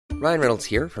Ryan Reynolds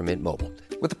here from Mint Mobile.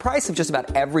 With the price of just about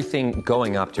everything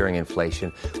going up during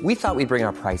inflation, we thought we'd bring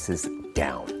our prices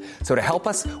down. So to help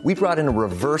us, we brought in a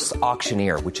reverse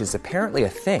auctioneer, which is apparently a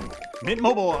thing. Mint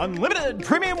Mobile Unlimited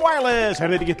Premium Wireless. How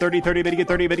to get 30, 30, bit to get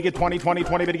 30, bit to get 20, 20,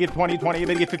 20, bit to get 20, 20,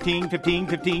 bit to get 15, 15,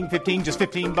 15, 15, just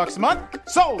 $15 a month?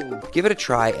 Sold! Give it a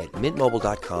try at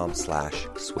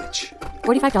mintmobile.com/switch.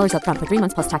 $45 up front for 3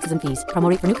 months plus taxes and fees. Promo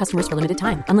rate for new customers for limited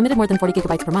time. Unlimited more than 40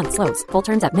 gigabytes per month. Slows full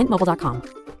terms at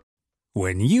mintmobile.com.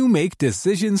 When you make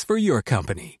decisions for your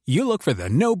company, you look for the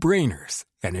no-brainers.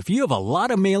 And if you have a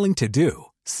lot of mailing to do,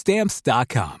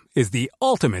 Stamps.com is the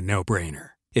ultimate no-brainer.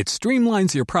 It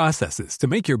streamlines your processes to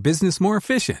make your business more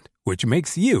efficient, which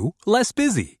makes you less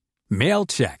busy. Mail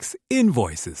checks,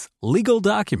 invoices, legal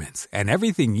documents, and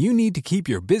everything you need to keep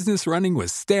your business running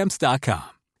with Stamps.com.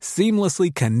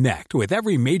 Seamlessly connect with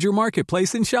every major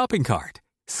marketplace and shopping cart.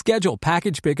 Schedule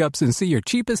package pickups and see your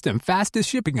cheapest and fastest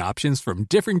shipping options from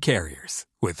different carriers,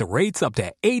 with rates up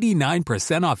to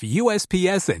 89% off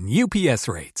USPS and UPS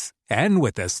rates. And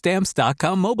with the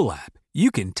Stamps.com mobile app,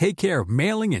 you can take care of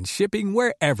mailing and shipping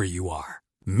wherever you are.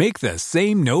 Make the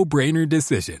same no-brainer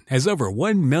decision as over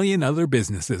 1 million other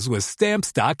businesses with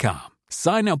Stamps.com.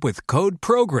 Sign up with code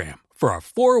PROGRAM for a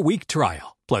 4-week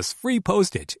trial, plus free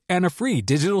postage and a free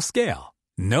digital scale.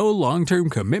 No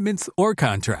long-term commitments or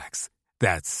contracts.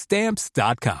 That's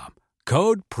Stamps.com.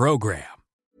 Code PROGRAM.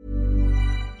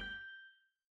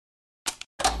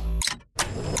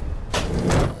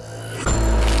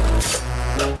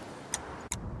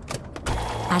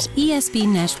 At ESB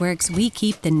Networks, we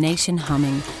keep the nation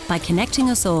humming by connecting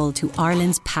us all to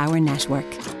Ireland's power network.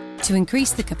 To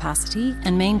increase the capacity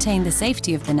and maintain the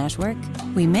safety of the network,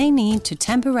 we may need to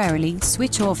temporarily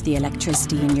switch off the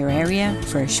electricity in your area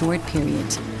for a short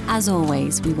period. As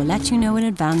always, we will let you know in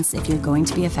advance if you're going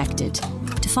to be affected.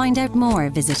 To find out more,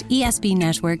 visit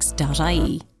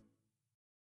esbnetworks.ie.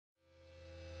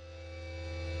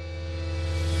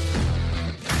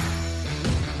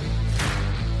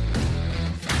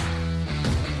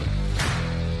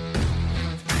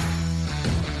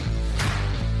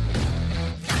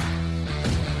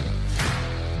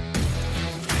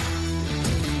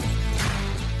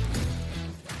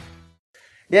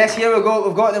 Yes, here we go.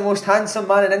 We've got the most handsome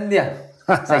man in India.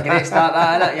 It's a great start,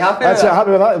 that, isn't it? You happy with that? That's it,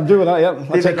 happy with that. I'm doing that, yeah.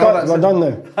 That's it, cut. We're done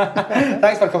now.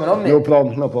 Thanks for coming on, mate. No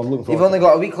problem. Looking forward. You've only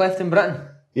got a week left in Britain.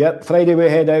 Yep, Friday we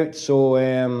head out, so,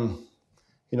 been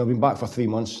back for 3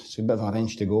 months. It's a bit of a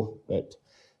wrench to go, but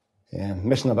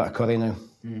missing a bit of curry now.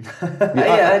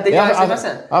 Did you actually miss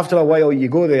it? After a while, you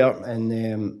go there, and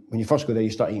when you first go there, you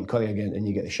start eating curry again, and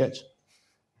you get the shits.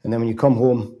 And then when you come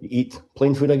home, you eat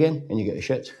plain food again, and you get the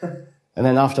shits. And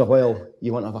then after a while,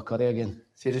 you want to have a curry again.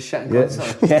 So you're just shitting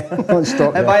constantly? Yeah,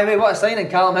 non-stop. And by the way, what a signing,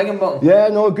 Callum Higginbottom. Yeah,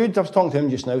 no, good. I was talking to him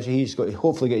just now, so he's got to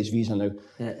hopefully get his visa now.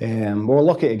 Yeah. We're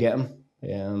lucky to get him.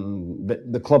 But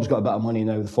the club's got a bit of money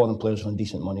now. The foreign players are on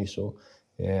decent money, so...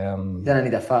 Then I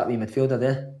need a fat wee midfielder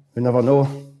there. We never know.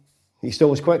 He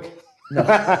still is quick. No.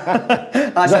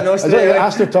 That's a no straight away.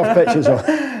 That's the tough pitches.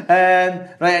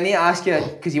 Right, I need to ask you,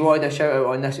 because you wanted a shout out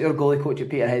on this, your goalie coach at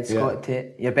Peterhead, Scott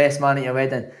Tate, your best man at your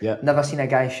wedding. Yeah. Never seen a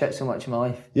guy shit so much in my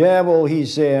life. Yeah, well,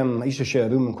 he's he used to share a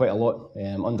room quite a lot,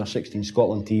 under 16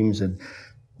 Scotland teams and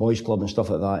boys club and stuff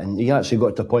like that, and he actually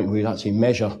got to the point where he'd actually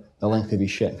measure the length of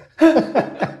his shit.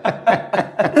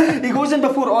 He goes in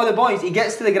before all the boys, he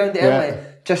gets to the ground early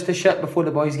just to shit before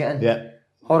the boys get in. Yeah.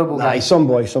 Horrible guy. He's some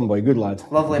boy, good lad.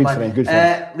 Lovely good man. Good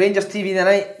friend. Rangers TV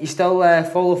tonight, you still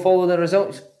follow the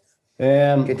results?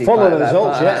 Follow the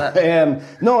results, yeah.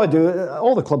 No, I do.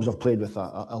 All the clubs I've played with,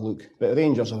 I look. But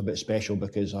Rangers are a bit special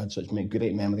because I had such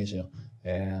great memories there.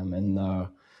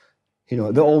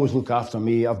 They always look after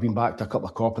me. I've been back to a couple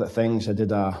of corporate things. I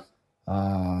did a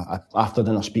after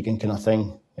dinner speaking kind of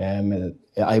thing at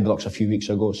Ibrox a few weeks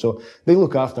ago. So they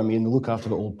look after me and they look after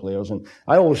the old players. And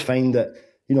I always find that,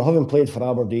 having played for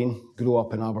Aberdeen, grew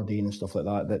up in Aberdeen and stuff like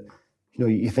that,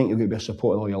 you think you're going to be a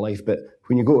supporter all your life, but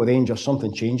when you go to Rangers,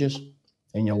 something changes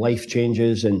and your life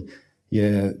changes and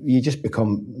you just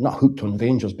become not hooked on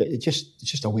Rangers, but it's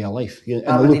just a way of life. And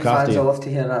Aberdeen fans will love to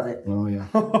hear that, mate. Oh, yeah.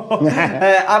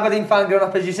 Aberdeen fan growing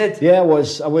up, as you said? Yeah, I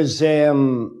was,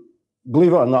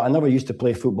 believe it or not, I never used to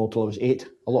play football till I was 8.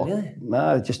 Really?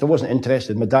 I wasn't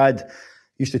interested. My dad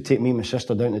used to take me and my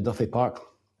sister down to Duffy Park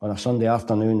on a Sunday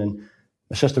afternoon, and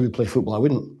my sister would play football, I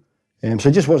wouldn't. So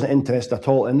I just wasn't interested at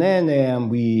all. And then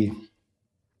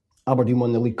Aberdeen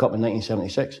won the League Cup in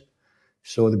 1976.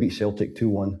 So they beat Celtic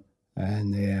 2-1.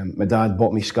 And my dad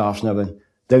bought me scarves and everything.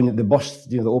 Down at the bus,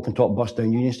 the open top bus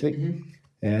down Union Street.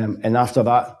 Mm-hmm. And after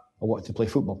that, I wanted to play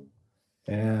football.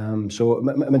 So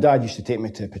my dad used to take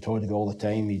me to Pittodrie all the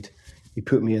time. He'd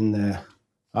put me in the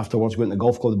afterwards, went to the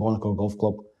golf club, the Bonnacore Golf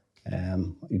Club.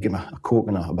 You give me a Coke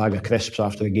and a bag of crisps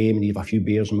after the game, and you have a few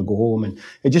beers, and we go home, and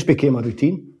it just became a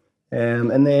routine.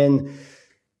 And then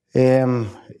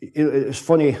it's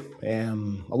funny.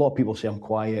 A lot of people say I'm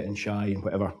quiet and shy and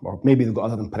whatever, or maybe they've got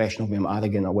another impression of me, I'm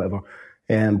arrogant or whatever.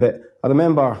 But I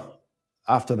remember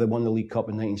after they won the League Cup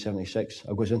in 1976,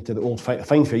 I goes into the old Fine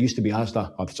Fair. It used to be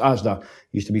Asda. Or Asda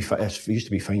used to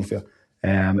be Fine Fair.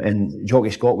 And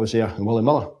Jockey Scott was there, and Willie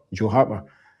Miller, Joe Harper.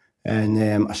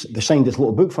 And they signed this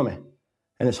little book for me.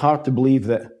 And it's hard to believe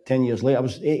that 10 years later, I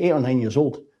was 8 or 9 years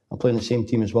old. I'm playing the same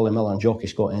team as Willie Miller, and Jockey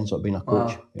Scott ends up being a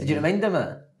coach. Wow. Did you remind them of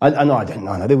it? No, I didn't.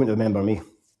 No, they wouldn't remember me.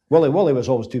 Willie was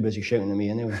always too busy shouting at me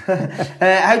anyway.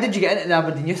 How did you get into the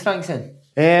Aberdeen youth ranks then?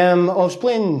 I was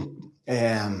playing,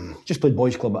 just played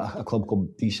boys club at a club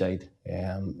called D-Side.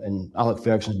 And Alec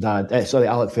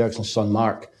Ferguson's son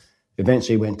Mark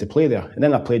eventually went to play there. And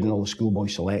then I played in all the schoolboy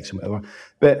selects and whatever.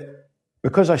 But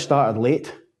because I started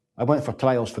late, I went for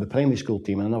trials for the primary school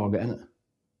team and I never got in it.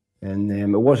 And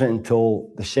it wasn't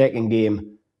until the second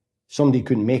game, somebody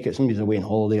couldn't make it, somebody's away on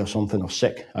holiday or something or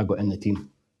sick, I got in the team.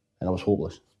 And I was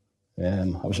hopeless.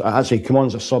 I actually come on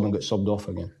as a sub and got subbed off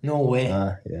again. No way.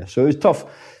 Yeah, so it was tough.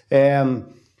 And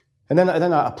then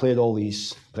I played all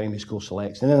these primary school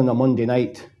selects. And then on a Monday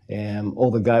night,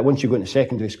 all the guys, once you go into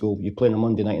secondary school, you play on a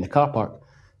Monday night in the car park.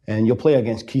 And you'll play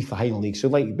against Keith, the Highland League. So,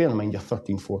 bear in mind, you're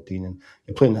 13, 14, and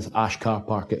you're playing this Ash car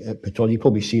park at Pittodrie. You've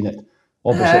probably seen it,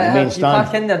 obviously, at the main stand. You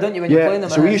park in there, don't you, when you're playing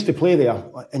them? So we used to play there,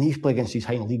 and he used to play against these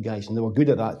Highland League guys, and they were good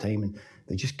at that time, and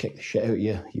they just kicked the shit out of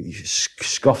you. You just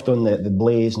scuffed on the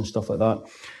blaze and stuff like that.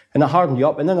 And it hardened you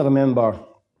up. And then I remember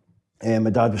my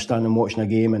dad was standing watching a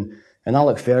game, and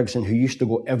Alec Ferguson, who used to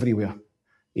go everywhere,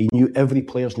 he knew every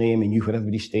player's name, he knew where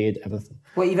everybody stayed, everything.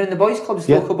 What, even in the boys' clubs,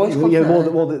 local boys' clubs? Yeah,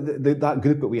 well, that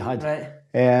group that we had. Right.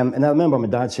 And I remember my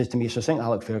dad says to me, so I think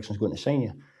Alec Ferguson's going to sign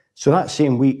you. So that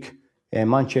same week,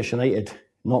 Manchester United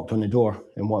knocked on the door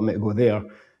and wanted me to go there.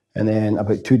 And then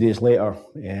about 2 days later,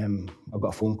 I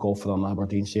got a phone call from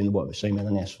Aberdeen saying they wanted to sign me in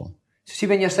an S form. So see,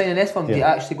 when you're signing S form, do you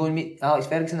actually go and meet Alex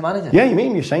Ferguson, the manager? Yeah, you meet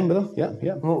him, you sign with him,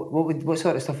 yeah. What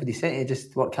sort of stuff would he say to you?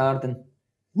 Just work hard and...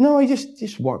 No, he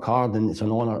just work hard, and it's an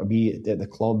honour to be at the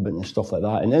club and stuff like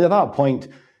that. And then at that point,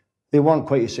 they weren't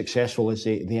quite as successful as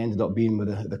they ended up being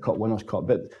with the Cup Winners' Cup.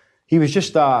 But he was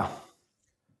just you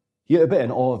had a bit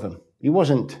in awe of him. He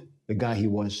wasn't the guy he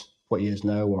was, what he is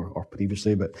now or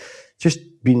previously, but just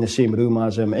being in the same room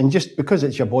as him. And just because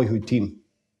it's your boyhood team,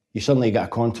 you suddenly get a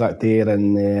contract there,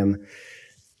 and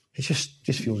it just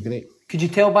feels great. Could you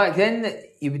tell back then that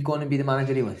he would go on and be the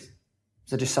manager he was? Was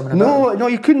there just something about him? No,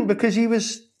 you couldn't, because he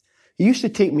used to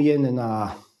take me in, and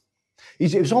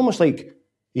it was almost like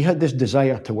he had this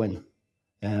desire to win.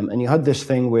 And he had this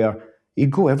thing where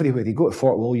he'd go everywhere. He'd go to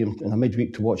Fort William in a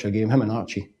midweek to watch a game, him and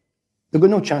Archie. They've got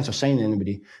no chance of signing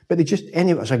anybody, but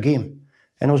it was a game.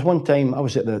 And there was one time I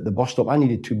was at the bus stop. I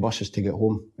needed 2 buses to get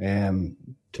home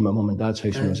to my mum and dad's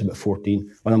house when I was about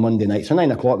 14 on a Monday night. So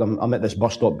 9 o'clock, I'm at this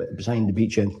bus stop behind the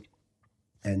beach end,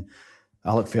 and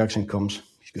Alec Ferguson comes.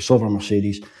 He's got a silver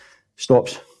Mercedes,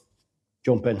 stops,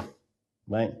 jump in.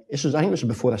 Right? I think this was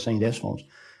before I signed S forms.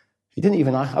 He didn't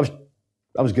even ask.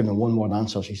 I was giving him one-word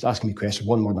answers. He's asking me questions,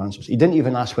 one-word answers. He didn't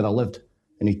even ask where I lived,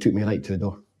 and he took me right to the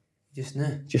door. Just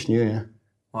knew? Just knew, yeah.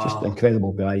 Wow. Just an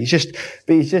incredible guy. He's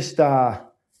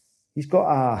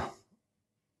got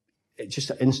just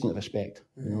an instant respect.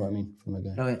 You know what I mean, from the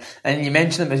guy. Brilliant. And you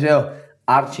mentioned him as well,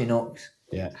 Archie Knox.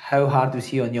 Yeah. How hard was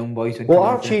he on young boys?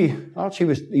 Archie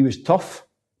was tough.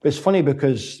 But it's funny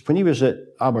because when he was at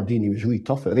Aberdeen, he was really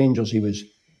tough. At Rangers, he was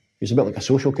a bit like a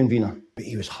social convener, but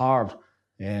he was hard.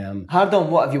 Hard on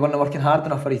what? If you weren't working hard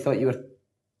enough, or he thought you were?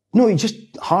 No, he just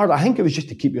hard. I think it was just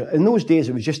to keep you. In those days,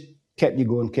 it was just kept you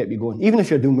going. Even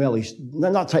if you're doing well, he's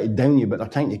not trying to down you, but they're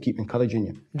trying to keep encouraging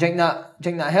you. Do you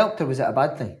think that helped, or was it a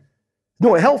bad thing?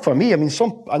 No, it helped for me. I mean,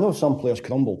 I know some players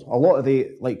crumbled. A lot of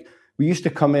we used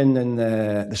to come in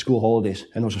the school holidays,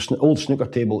 and there was an old snooker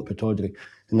table at Pittodrie,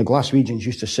 and the Glaswegians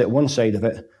used to sit one side of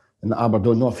it, and the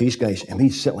Aberdeen North East guys, and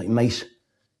we'd sit like mice,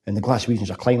 and the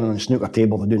Glaswegians are climbing on the snooker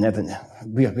table, they're doing everything.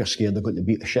 We're scared they're going to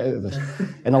beat the shit out of us.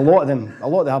 And a lot of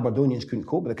the Aberdonians couldn't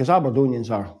cope with it, because Aberdonians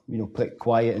are, pretty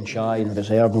quiet and shy and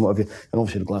reserved and whatever, and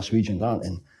obviously the Glaswegians aren't,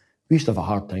 and we used to have a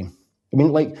hard time. I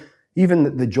mean,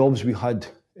 even the jobs we had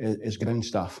as ground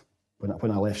staff,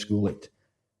 when I left school at,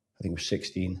 I think it was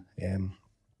 16,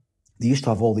 they used to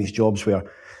have all these jobs where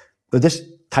there's this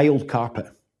tiled carpet,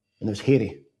 and it was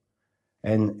hairy.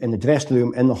 And in the dressing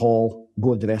room, in the hall,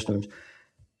 both dressing rooms,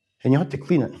 and you had to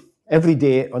clean it. Every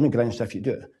day on the ground stuff you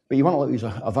do it, but you weren't allowed to use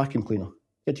a vacuum cleaner.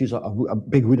 You had to use a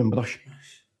big wooden brush.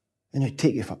 And it'd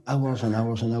take you for hours and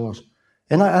hours and hours.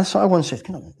 And I once said,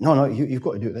 no, you've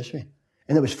got to do it this way.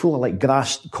 And it was full of like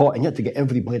grass caught, and you had to get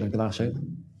every blade of grass out.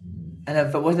 And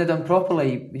if it wasn't done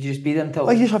properly, would you just be there until...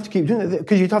 Well, you just have to keep doing it,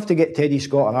 because you'd have to get Teddy,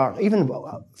 Scott or Art. Even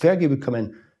Fergie would come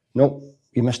in, nope,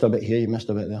 you missed a bit here, you missed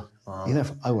a bit there. Wow. You're there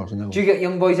for hours and hours. Do you get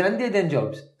young boys in India doing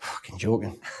jobs? Fucking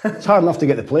joking. It's hard enough to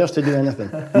get the players to do anything.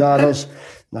 No,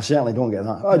 I certainly don't get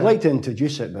that. I'd like to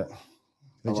introduce it, but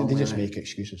they just make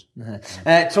excuses.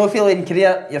 Trophy laden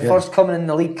career, your first coming in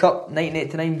the League Cup,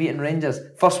 1989, beating Rangers.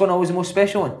 First one always the most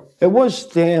special one? It was,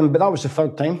 but that was the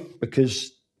third time,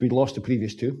 because we'd lost the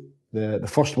previous two. The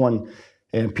first one,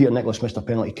 Peter Nicholas missed a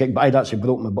penalty kick, but I'd actually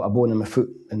broken a bone in my foot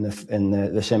in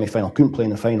the semi-final. Couldn't play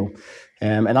in the final.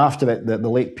 And after it, the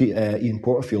late Ian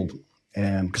Porterfield,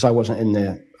 because I wasn't in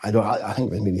I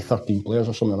think it was maybe 13 players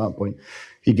or something at that point,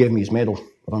 he gave me his medal,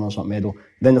 runners-up medal.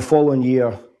 Then the following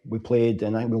year, we played,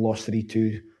 and I think we lost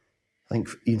 3-2. I think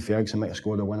Ian Ferguson might have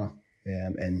scored a winner.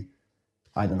 And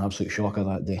I had an absolute shocker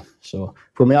that day. So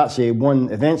when we actually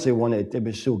eventually won it, it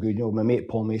was so good. My mate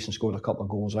Paul Mason scored a couple of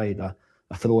goals. I had a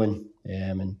throw-in,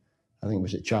 and I think it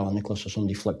was Charlie Nicholas or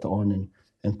somebody flicked it on,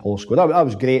 and Paul scored. That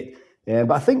was great.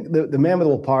 But I think the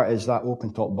memorable part is that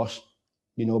open-top bus,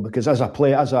 because as a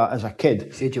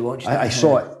kid, I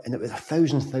saw it, and it was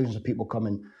thousands of people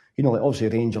coming. Obviously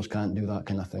Rangers can't do that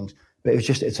kind of things. But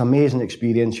it's an amazing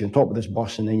experience. You're on top of this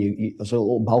bus, and then there's a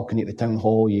little balcony at the town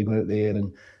hall. You go out there,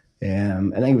 and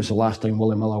I think it was the last time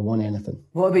Willie Miller won anything.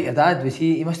 What about your dad? Was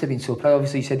he must have been so proud.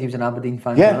 Obviously, you said he was an Aberdeen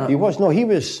fan. Yeah, he was. No, he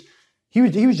was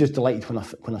just delighted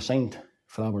when I signed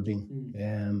for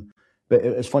Aberdeen. But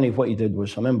it's funny what he did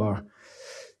was, I remember when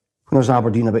I was in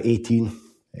Aberdeen about 18.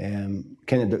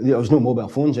 There was no mobile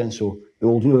phones then, so the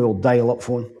old dial-up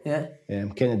phone. Yeah.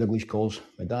 Kenny Dalglish calls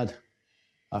my dad.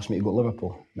 Asked me to go to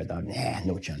Liverpool. My dad,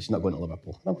 no chance, not going to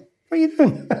Liverpool. No, what are you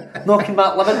doing? Knocking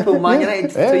back Liverpool, Man United,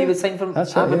 so you would sign from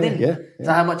Aberdeen? Yeah. Is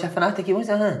that how much a fanatic he was?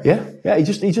 Yeah,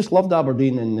 he just loved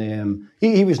Aberdeen, and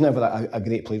he was never a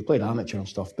great player. He played amateur and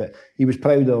stuff, but he was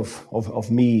proud of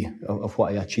me, of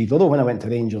what I achieved. Although when I went to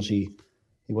Rangers, he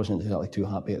wasn't exactly too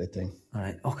happy at the time. All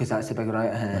right, because that's the big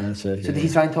right. So did he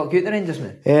try and talk you out the Rangers,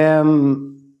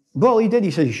 man? Well, he did.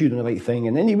 He said he should do the right thing,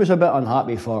 and then he was a bit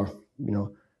unhappy for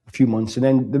a few months, and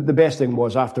then the best thing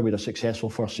was after we had a successful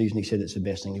first season, he said it's the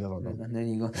best thing you've ever done. And there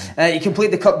you go. You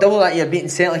completed the cup double that year, beating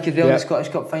Celtic as well in the Scottish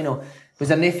Cup final. Was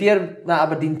there no fear that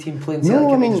Aberdeen team playing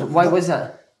Celtic? Why was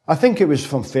that? I think it was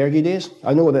from Fergie days.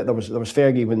 I know that there was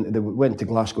Fergie when they went to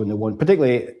Glasgow and they won,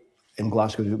 particularly in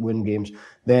Glasgow to win games.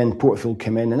 Then Porterfield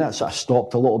came in, and that sort of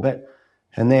stopped a little bit.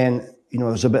 And then there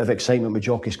was a bit of excitement with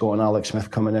Jockey Scott and Alex Smith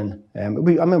coming in. I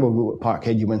remember we were at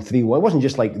Parkhead, you win 3-1. It wasn't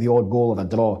just like the odd goal of a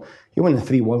draw. You win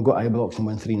 3-1, got Ibrox and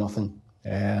win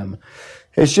 3-0.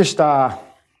 It's just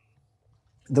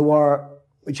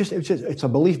it's a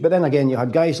belief. But then again, you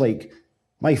had guys like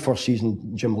my first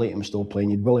season, Jim Layton was still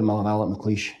playing. You had Willie Miller, Alec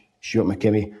McLeish, Stuart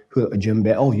McKimmie, who at Jim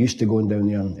Bet, all used to going down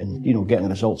there and getting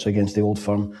results against the Old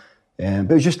Firm.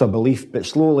 But it was just a belief. But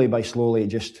slowly it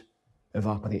just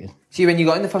evaporated. See, when you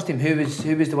got in the first team, who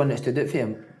was the one that stood out for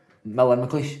you? Miller and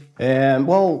McLeish?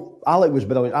 Well, Alec was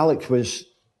brilliant. Alec was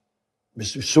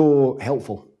so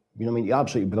helpful. He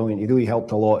absolutely brilliant. He really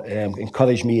helped a lot,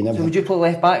 encouraged me and everything. So would you play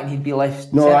left back and he'd be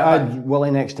left? No, I had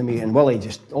Willie next to me, and Willie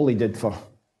just, all he did for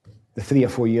the 3 or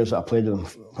 4 years that I played with him,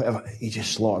 whatever, he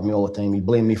just slaughtered me all the time. He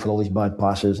blamed me for all these bad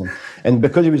passes, and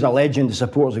because he was a legend, the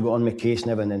supporters had got on my case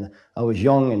and everything, and I was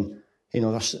young, and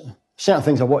there's certain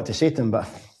things I wanted to say to him, but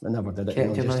I never did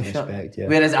it. Just in respect, yeah.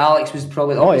 Whereas Alex was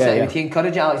probably the opposite. Would he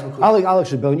encourage Alex McLeish?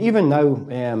 Alex was brilliant. Even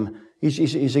now,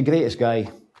 he's the greatest guy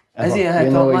ever. Is he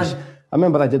a top man? I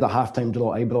remember I did a half-time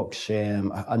draw at Ibrox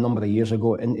a number of years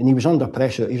ago, and he was under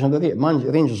pressure. He was under the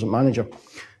Rangers manager,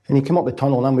 and he came up the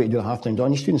tunnel, and I'm going to do a half-time draw,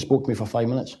 and he stood and spoke to me for 5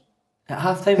 minutes. At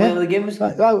half-time, whenever the game was?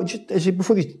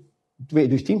 Before he went to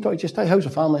do his team talk, just how's the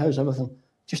family, how's everything?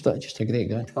 Just a great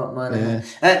guy. Top man.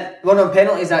 One on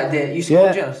penalties that day. You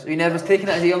scored yours. Were you nervous taking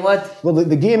it as a young lad? Well,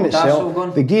 the game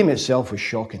itself was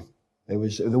shocking. It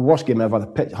was the worst game ever. The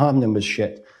pitch, Hampden was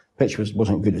shit. Pitch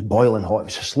wasn't good. It was boiling hot. It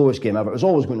was the slowest game ever. It was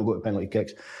always going to go to penalty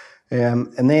kicks.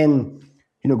 And then,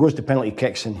 it goes to penalty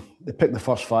kicks, and they picked the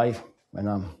first 5. And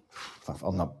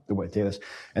I'll not able to tell this.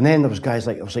 And then there was guys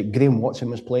like Graham Watson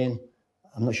was playing.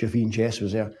 I'm not sure if Ian Jess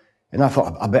was there. And I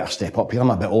thought, I better step up here. I'm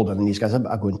a bit older than these guys. I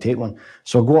better go and take one.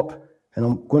 So I go up, and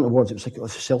I'm going towards it. It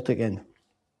was the Celtic end.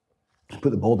 I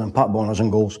put the ball down, Pat Bonner's in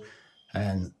goals.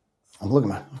 And I'm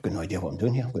looking at I've got no idea what I'm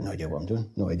doing here. I've got no idea what I'm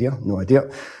doing. No idea.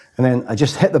 And then I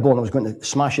just hit the ball, and I was going to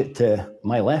smash it to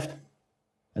my left.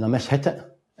 And I mishit it,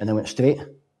 and I went straight.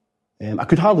 I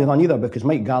could hardly run either, because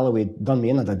Mike Galloway had done me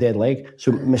in, had a dead leg.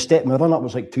 So my run-up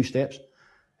was like 2 steps.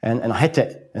 And I hit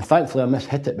it, and thankfully I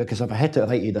mishit it, because if I hit it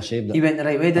right, he'd have saved it. He went the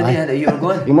right way, didn't he? You were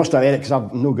going. He must have read it, because I'm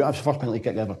no good. That's the first penalty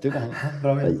kick I ever took, I think.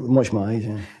 Brilliant. Watch my eyes,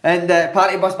 yeah. And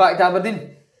party bus back to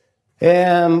Aberdeen?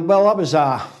 Well, that was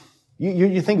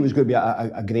you think it was going to be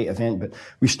a great event, but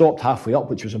we stopped halfway up,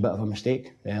 which was a bit of a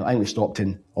mistake. I think we stopped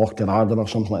in Auchterarder or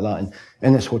something like that, and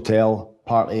in this hotel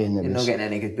party, and You're not getting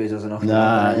any good boozers enough.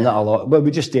 Nah, not a lot. Well,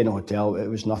 we just stayed in a hotel. It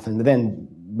was nothing. But then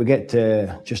we get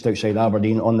to just outside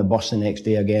Aberdeen on the bus the next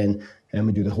day again, and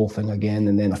we do the whole thing again,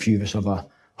 and then a few of us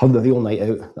have the real night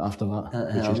out after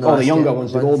that. Which is all the younger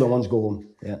ones, the older ones go home.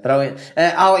 Yeah. Brilliant.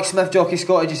 Alex Smith, Jockey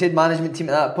Scott, as you said, management team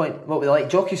at that point. What were they like?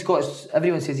 Jockey Scott,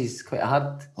 everyone says he's quite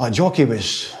hard. Jockey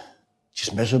was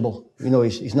just miserable. You know,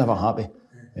 he's never happy.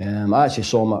 I actually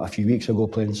saw him a few weeks ago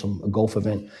playing a golf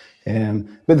event.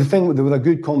 But the thing, they were a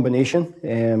good combination.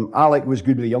 Alec was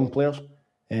good with the young players.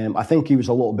 I think he was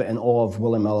a little bit in awe of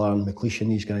Willie Miller and McLeish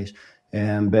and these guys.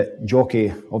 But Jockey,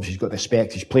 obviously, he's got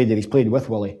respect. He's played with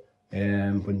Willie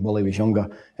when Willie was younger.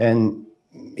 And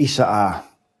he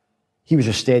was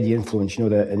a steady influence, you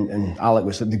know, and Alec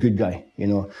was the good guy, you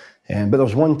know. But there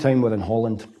was one time we're in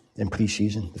Holland in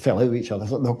pre-season. They fell out with each other.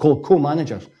 They were called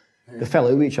co-managers. They fell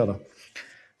out with each other.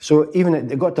 So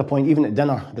it got to a point, even at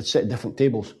dinner, they'd sit at different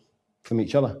tables from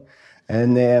each other.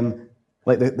 And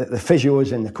like the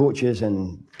physios and the coaches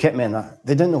and kitmen,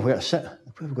 they didn't know where to sit. Where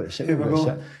have we got to sit? Where to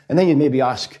sit? And then you'd maybe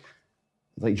ask,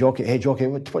 like, Jockey, hey, Jockey,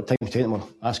 what time is it? Well,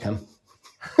 ask him.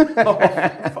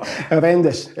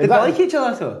 Horrendous. Did they like each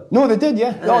other though? No, they did,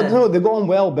 yeah. No, they got on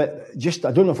well, but just,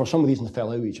 I don't know, for some reason they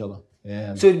fell out with each other.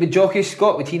 So with Jockey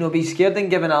Scott, would he not be scared in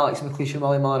giving Alex McLeish and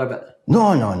Willie Miller a bit?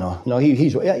 No.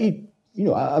 He's you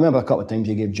know, I remember a couple of times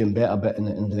he gave Jim Bett a bit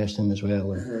in the rest of him as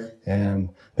well. And,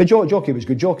 but Jockey was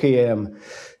good. Jockey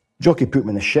put me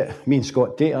in the shit. Me and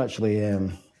Scott Tate actually.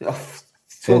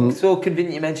 So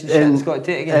convenient you mentioned shit and Scott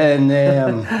Tate again.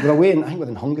 And we're away, I think we're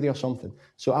in Hungary or something.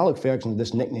 So Alec Ferguson had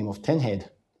this nickname of Tinhead.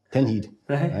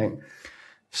 Right?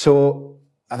 So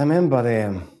I remember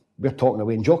we were talking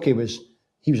away, and Jockey was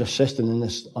assisting in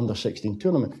this under-16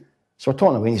 tournament. So we're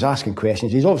talking away, and he's asking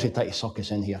questions. He's obviously trying to suck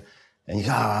us in here. And he's,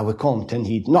 we call him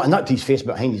Tinhead. Not to his face,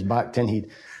 but behind his back, Tinhead.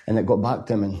 And it got back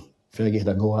to him, and Fergie had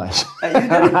a go at us.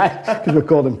 Because we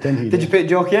called him Tinhead. Did you put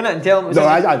Jockey in it and tell him it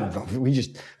was we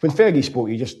just, when Fergie spoke,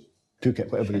 he just took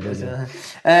it, whatever he did.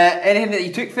 Anything that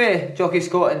you took for Jockey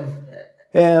Scott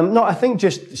and... No, I think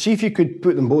just see if you could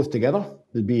put them both together.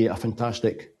 Would be a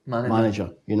fantastic manager.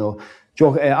 You know,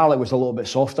 Alec was a little bit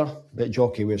softer, but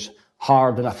Jockey was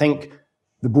hard, and I think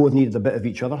they both needed a bit of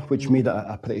each other, which made it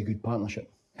a pretty good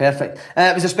partnership. Perfect.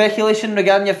 Was there speculation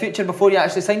regarding your future before you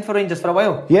actually signed for Rangers for a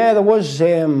while? Yeah, there was.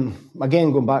 Again,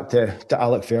 going back to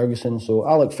Alec Ferguson. So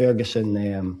Alec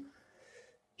Ferguson,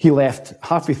 he left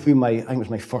halfway through I think it was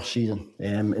my first season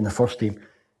in the first team.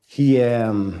 He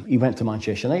went to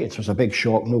Manchester United, so it was a big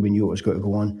shock. Nobody knew what was going to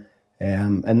go on.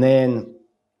 And then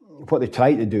what they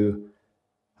tried to do,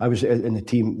 I was in the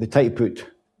team, they tried to put,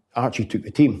 Archie took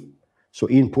the team. So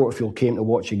Ian Porterfield came to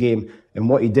watch a game, and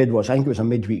what he did was, I think it was a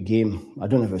midweek game, I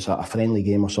don't know if it was a friendly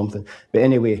game or something, but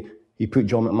anyway, he put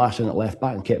John McMaster in at left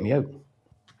back and kept me out.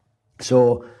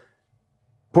 So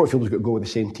Porterfield was going to go with the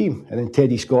same team, and then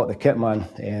Teddy Scott, the kit man,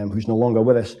 who's no longer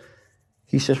with us,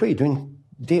 he says, what are you doing?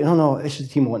 Davey? No, this is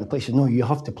the team I want to play. He said, no, you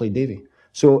have to play Davey.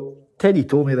 So Teddy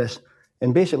told me this,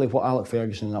 and basically what Alec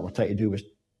Ferguson and that were trying to do was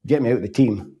get me out of the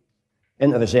team,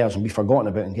 into the reserves and be forgotten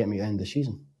about and get me at the end of the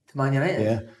season. To Man United?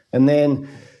 Yeah. And then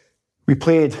we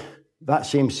played that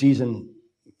same season,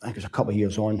 I think it was a couple of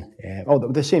years on.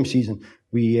 The same season,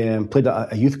 we played a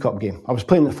youth cup game. I was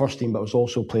playing in the first team, but I was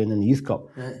also playing in the youth cup.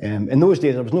 Right. In those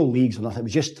days, there was no leagues or nothing. It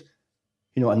was just,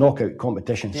 you know, a knockout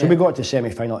competition. Yeah. So we got to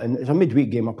semi-final, and it was a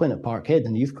midweek game. We're playing at Parkhead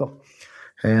in the youth cup.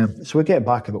 So we get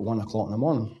back about 1 o'clock in the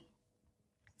morning.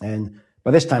 And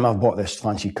by this time, I've bought this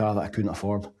fancy car that I couldn't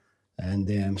afford.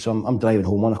 And so I'm driving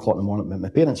home 1 o'clock in the morning at my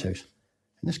parents' house.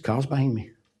 And this car's behind me.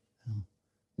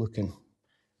 Looking.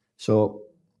 So,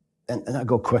 and I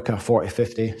go quicker, 40,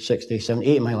 50, 60, 70,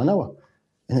 80 mile an hour.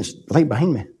 And it's right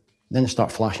behind me. Then they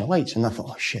start flashing lights, and I thought,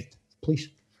 oh shit, police.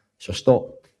 So I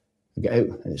stop, I get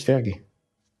out, and it's Fergie.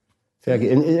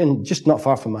 And just not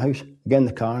far from my house. I get in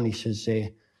the car, and he says,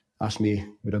 asked me,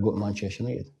 would I go to Manchester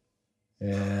United?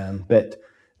 But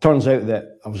turns out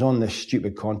that I was on this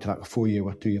stupid contract, a 4-year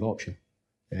or 2-year option.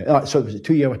 So it was a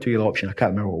 2-year or 2-year option, I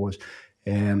can't remember what it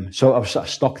was. So I was sort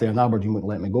of stuck there, and Aberdeen wouldn't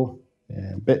let me go.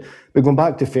 But going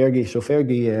back to Fergie, so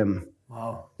Fergie,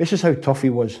 wow. This is how tough he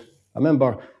was. I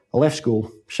remember I left school,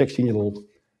 16-year-old,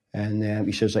 and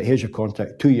he says, like, here's your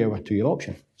contract, 2-year or 2-year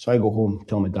option. So I go home,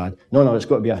 tell my dad, no, it's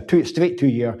got to be a straight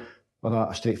 2-year or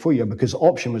a straight 4-year, because the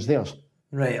option was theirs.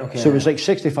 Right, okay. So it was like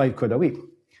 65 quid a week.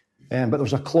 But there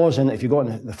was a clause in it, if you got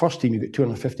in the first team, you got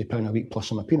 £250 a week plus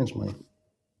some appearance money.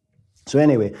 So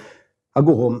anyway, I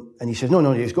go home and he says, no,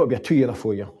 it's got to be a 2-year or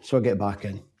 4-year. So I get back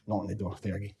in, knock on the door,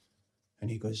 Fergie. And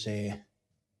he goes,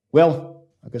 well,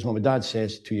 because my dad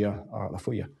says 2-year or a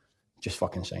 4-year, just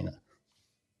fucking sign it.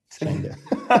 Signed it.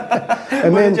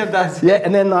 And what did your dad say? Yeah,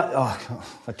 and then I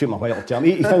took my while to tell him.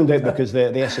 He found out because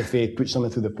the SFA put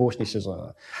something through the post and he says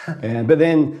like that. But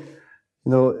then,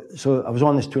 so I was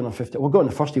on this 250. Well, I got in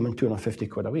the first team on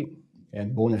 £250 a week.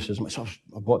 And bonuses. So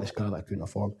I bought this car that I couldn't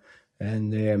afford.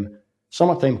 And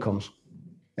summertime comes.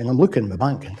 And I'm looking in my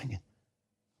bank and thinking,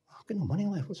 I've got no money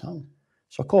left, what's happening?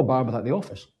 So I call Barbara at the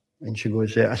office. And she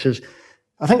goes, I says,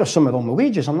 I think there's something wrong with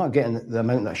wages. I'm not getting the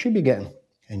amount that I should be getting.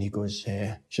 And he goes,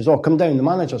 she says, come down, the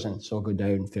manager's in. So I go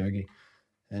down, Fergie.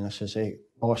 And I says, hey,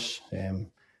 boss,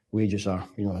 wages are,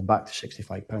 they're back to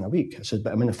 £65 a week. I says,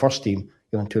 but I'm in the first team,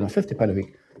 you're on £250 a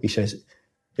week. He says,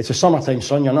 it's a summertime,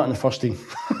 son, you're not in the first team.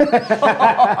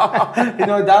 Daft.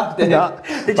 Did you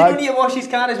go to wash his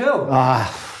car as well?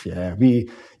 Yeah.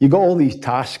 You got all these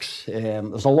tasks.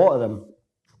 There's a lot of them.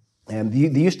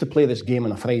 They used to play this game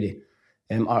on a Friday,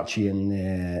 Archie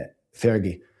and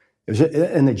Fergie. It was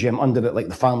in the gym under it, like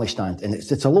the family stand, and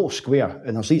it's a little square,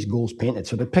 and there's these goals painted.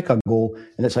 So they pick a goal,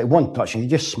 and it's like one touch, and you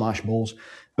just smash balls.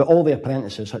 But all the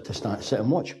apprentices had to sit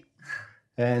and watch.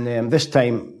 And this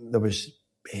time there was,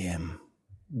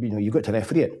 you got to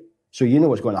referee it, so you know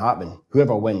what's going to happen.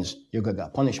 Whoever wins, you're going to get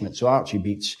a punishment. So Archie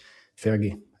beats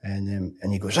Fergie,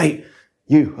 and he goes, right,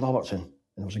 you Robertson, and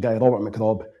there was a guy, Robert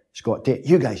McRobb, Scott Tate.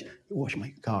 You guys, wash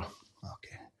my car.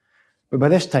 Okay. But by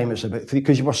this time it's about 3,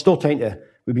 because we're still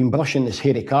we've been brushing this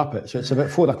hairy carpet, so it's about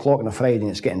 4 o'clock on a Friday and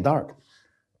it's getting dark.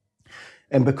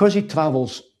 And because he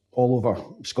travels all over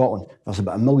Scotland, there's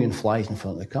about 1 million flies in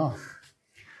front of the car.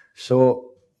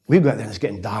 So we got there and it's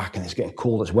getting dark and it's getting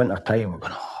cold, it's winter time, we're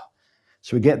going, oh.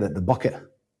 So we get the bucket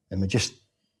and we just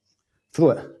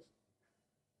throw it.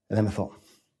 And then we thought,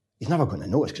 he's never going to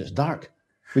notice because it's dark.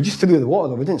 We just threw the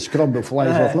water, we didn't scrub the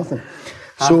flies off, nothing.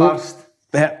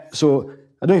 So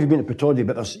I don't know if you've been to Pittodrie,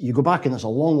 but you go back and there's a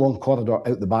long, long corridor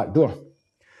out the back door.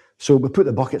 So we put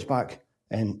the buckets back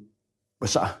and we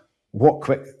sort of walk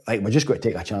quick, like we're just going to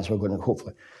take a chance, we're going to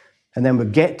hopefully. And then we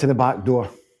get to the back door.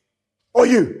 Oh,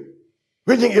 you!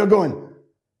 Where do you think you're going?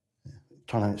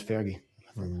 Turn out it's Fergie.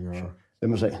 Then we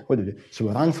was like, what did we do? So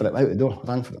we ran for it, out the door,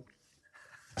 ran for it.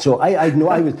 So I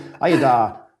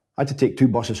had to take 2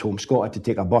 buses home. Scott had to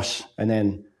take a bus and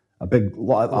then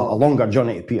a longer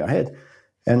journey to Peterhead.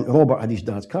 And Robert had his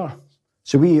dad's car.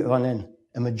 So we run in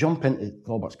and we jump into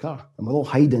Robert's car and we're all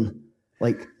hiding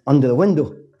like under the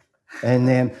window.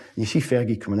 And you see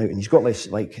Fergie coming out and he's got this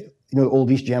all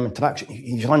these German tracks.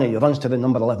 He runs to the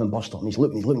number 11 bus stop and he's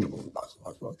looking.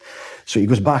 So he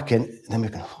goes back in and then we're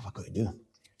going, what have I got to do?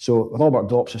 So Robert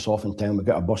drops us off in town, we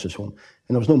get our buses home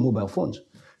and there was no mobile phones.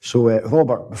 So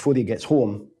Robert, before he gets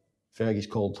home, Fergie's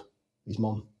called his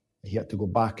mum. He had to go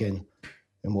back in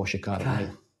and wash the car at night.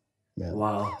 Yeah.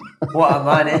 Wow, what a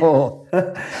man, eh?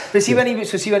 But see when he was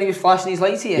flashing his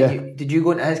lights at you, did you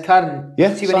go into his car and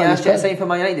see when he asked you to sign for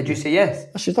Man United, did you say yes?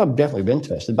 I said, I'd definitely be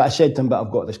interested. But I said to him, but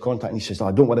I've got this contract. And he says,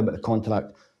 don't worry about the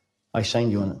contract. I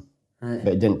signed you on it. Right.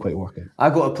 But it didn't quite work out. I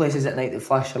go to places at night that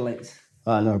flash your lights.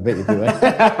 No, I bet you do,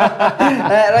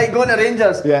 right, going to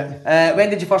Rangers. Yeah. When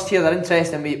did you first hear their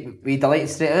interest and were you delighted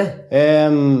straight away?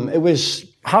 It was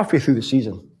halfway through the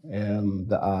season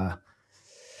that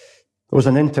there was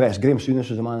an interest. Graham Souness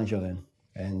was the manager then.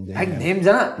 And, big names,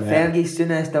 innit? Yeah. Fergie,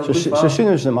 Souness, so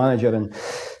Souness was the manager, and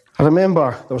I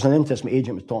remember there was an interest. My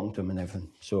agent was talking to him and everything.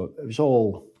 So it was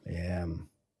all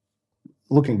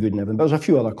looking good and everything. But there was a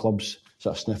few other clubs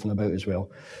sort of sniffing about as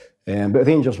well. But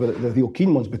Rangers were the real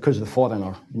keen ones because of the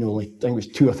foreigner. I think it was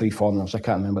 2 or 3 foreigners. I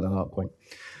can't remember at that point.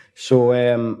 So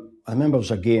I remember there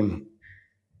was a game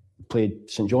played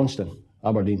St Johnstone,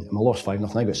 Aberdeen, and we lost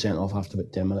 5-0. I got sent off after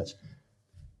about 10 minutes.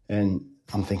 And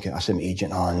I'm thinking, I said to my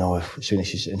agent, no,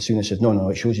 Souness said, no,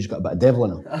 it shows he's got a bit of devil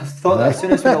in him. I thought that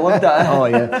Souness would have loved that. Oh,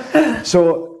 yeah.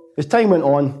 So as time went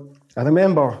on, I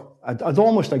remember I'd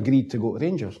almost agreed to go to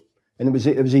Rangers. And it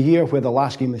was a year where the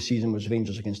last game of the season was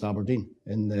Rangers against Aberdeen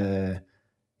in the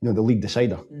league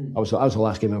decider. I was the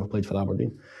last game I ever played for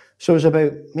Aberdeen. So it was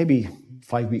about maybe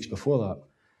 5 weeks before that.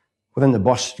 We're in the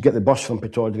bus, get the bus from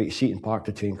Pittodrie to Seaton Park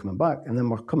to train coming back. And then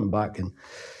we're coming back and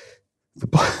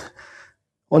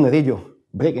on the radio,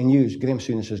 breaking news, Graham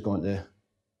Souness has gone to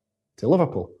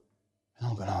Liverpool. And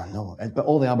I'm going, oh no. But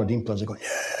all the Aberdeen players are going,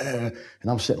 yeah. And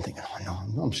I'm sitting thinking, oh no,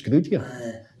 I'm screwed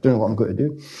here. Don't know what I'm going to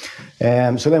do.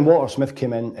 So then Walter Smith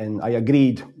came in and I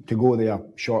agreed to go there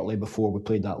shortly before we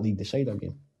played that league decider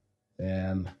game.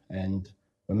 And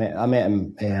I met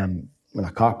him when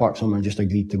a car park somewhere and just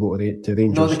agreed to go to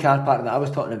Rangers. Not the car park that I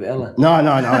was talking about earlier. No.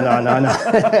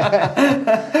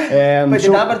 But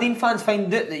did Aberdeen fans find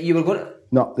out that you were going to...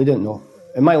 No, they didn't know.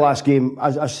 In my last game,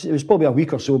 it was probably a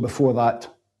week or so before that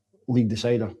league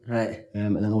decider. Right.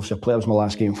 And then obviously it was my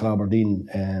last game for Aberdeen.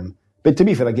 But to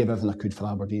be fair, I gave everything I could for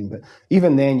Aberdeen. But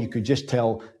even then, you could just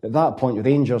tell at that point, the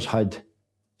Rangers had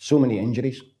so many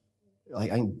injuries.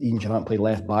 Like I think Ian Durrant played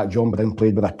left back, John Brown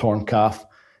played with a torn calf.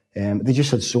 They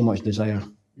just had so much desire,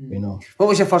 you know. What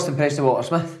was your first impression of Walter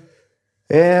Smith?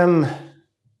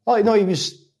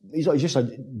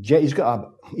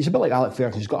 He's a bit like Alec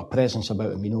Ferguson. He's got a presence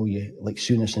about him, you know. You like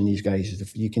Souness and these guys.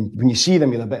 When you see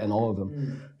them, you're a bit in awe of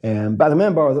them. But I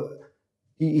remember that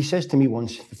he says to me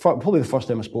once, probably the first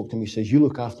time I spoke to him, he says, "You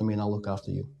look after me, and I'll look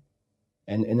after you."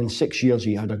 And in 6 years,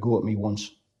 he had a go at me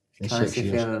once. In 6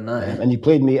 years, and he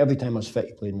played me every time I was fit.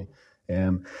 He played me.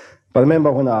 But I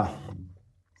remember when I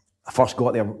first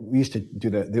got there, we used to do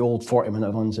the old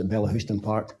 40-minute runs at Bella Houston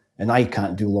Park, and I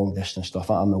can't do long distance stuff.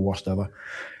 I'm the worst ever.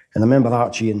 And I remember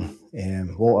Archie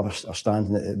and Walter are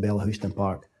standing at Bella Houston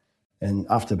Park, and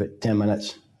after about 10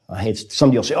 minutes,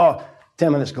 somebody will say, "Oh,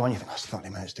 10 minutes gone." You think, "That's 30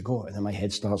 minutes to go," and then my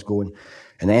head starts going,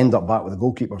 and I end up back with the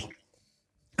goalkeepers.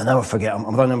 I never forget,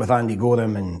 I'm running with Andy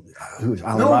Gorham and who was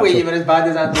Alan No way you were as bad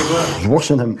as Andy Gorham. I was worse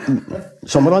than him.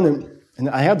 So I'm running, and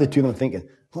I heard the two of them thinking,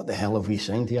 "What the hell have we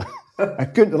signed here?" I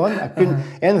couldn't run. I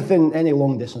couldn't any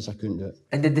long distance. I couldn't do it.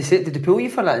 And did they pull you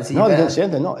for that? No, they didn't say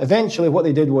anything. No. Eventually, what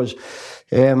they did was,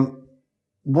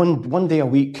 one day a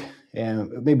week,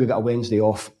 maybe we got a Wednesday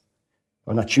off,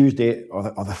 on a Tuesday or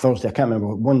the Thursday. I can't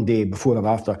remember. One day before or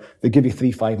after, they give you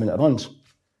 3 5-minute runs.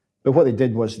 But what they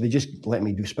did was they just let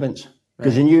me do sprints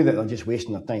because they knew that they're just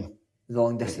wasting their time.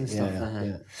 Long distance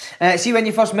stuff. See, when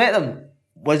you first met them,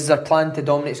 was there a plan to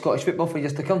dominate Scottish football for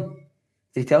years to come?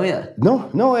 Did he tell you that? No.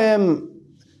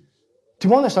 To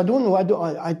be honest, I don't know.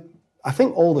 I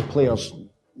think all the players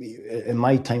in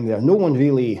my time there, no one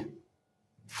really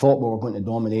thought we were going to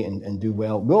dominate and do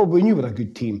well. Well, we knew we were a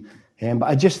good team, but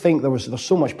I just think there's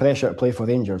so much pressure to play for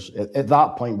Rangers at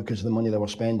that point because of the money they were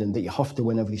spending that you have to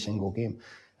win every single game,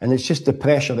 and it's just the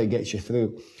pressure that gets you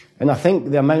through. And I think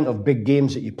the amount of big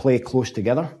games that you play close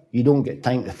together, you don't get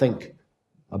time to think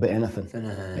about anything.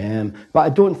 But I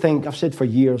don't think, I've said for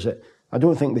years that I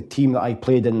don't think the team that I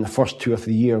played in the first 2 or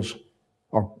 3 years,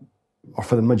 or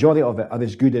for the majority of it, are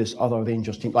as good as other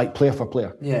Rangers teams, like player for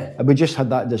player. Yeah. We just had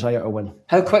that desire to win.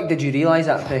 How quick did you realise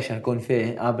that pressure going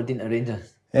from Aberdeen to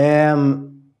Rangers?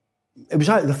 It was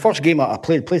the first game I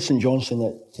played St Johnstone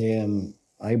at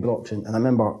Ibrox, and I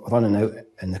remember running out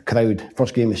in the crowd,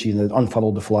 first game of the season, they'd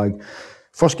unfurled the flag,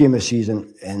 first game of the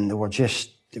season, and it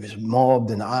was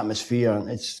mobbed and the atmosphere, and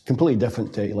it's completely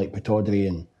different to like Pittodrie,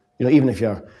 and even if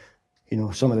you're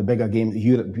some of the bigger games, the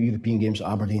European games at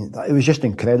Aberdeen, it was just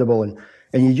incredible, and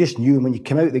you just knew when you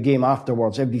came out of the game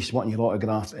afterwards, everybody's wanting your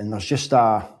autograph, and there's just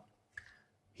an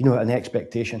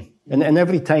expectation. And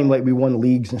every time like we won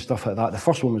leagues and stuff like that, the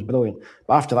first one was brilliant,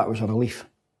 but after that was a relief.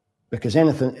 Because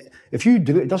if you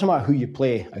do it doesn't matter who you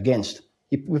play against.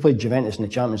 We played Juventus in the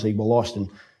Champions League, we lost, and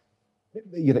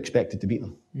you're expected to beat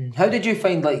them. How did you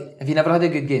find, if you never had a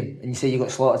good game, and you say you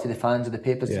got slaughtered to the fans or the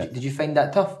papers, did you find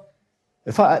that tough?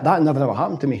 In fact, that never ever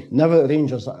happened to me. Never at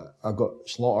Rangers that I got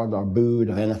slaughtered or booed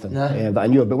or anything that I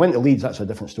knew. But went to Leeds, that's a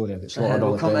different story. I got slaughtered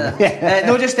all the time.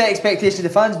 Not just the expectations of the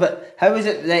fans, but how was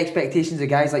it the expectations of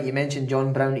guys like you mentioned,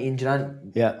 John Brown, Ian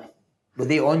Durrant? Yeah. Were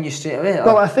they on you straight away?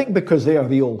 Well, I think because they are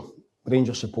real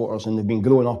Rangers supporters and they've been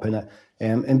growing up in it.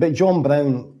 But John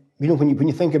Brown, when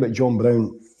you think about John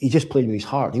Brown, he just played with his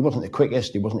heart. He wasn't the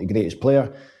quickest, he wasn't the greatest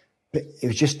player, but it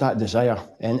was just that desire.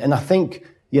 And I think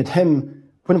you had him.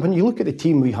 When you look at the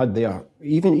team we had there,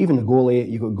 even the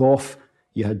goalie, you got Gough,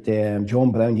 you had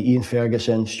John Brown, Ian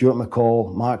Ferguson, Stuart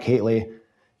McCall, Mark Hateley,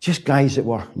 just guys that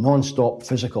were non-stop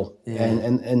physical,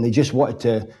 and they just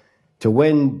wanted to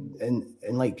win, and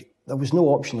there was no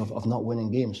option of not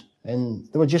winning games, and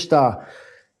they were just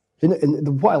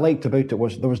and what I liked about it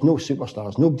was there was no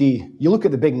superstars. Nobody. You look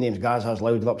at the big names, Gazas,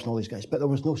 Laudrups, and all these guys, but there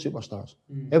was no superstars.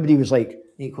 Everybody was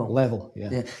equal level.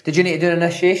 Yeah. Did you need to do an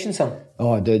initiation, son?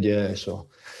 Oh, I did. Yeah. So,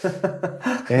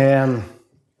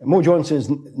 Mo Johnson's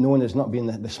known as not being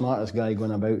the smartest guy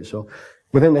going about. So,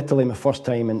 within Italy, my first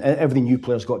time, and every new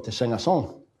player's got to sing a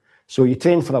song. So you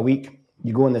train for a week.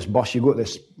 You go on this bus. You go to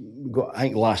this. I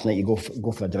think last night you go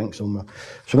for a drink somewhere.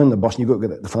 So we're in the bus, and you go to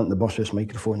the front of the bus with this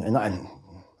microphone, and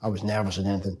I was nervous and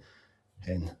anything.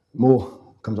 And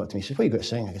Mo comes up to me and says, "What are you got to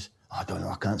sing?" I goes, "I don't know,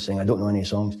 I can't sing, I don't know any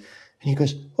songs." And he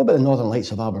goes, "What about the Northern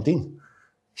Lights of Aberdeen?"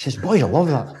 He says, "Boy, I love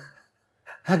that."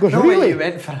 I goes, no "Really?" Way you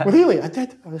went for it. Really? I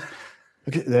did.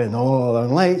 The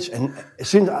Northern Lights. And as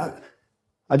soon as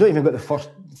I don't even got the first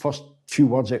few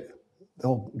words out.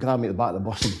 They'll grab me at the back of the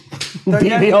bus and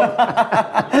beat me up.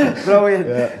 Brilliant.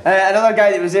 Another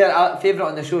guy that was there, favourite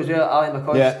on the show as well, Ali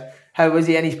McCoist. Yeah. How was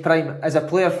he in his prime as a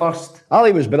player first?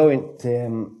 Ali was brilliant.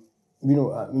 The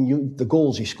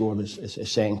goals he scored is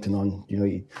second to none.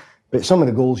 But some of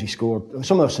the goals he scored,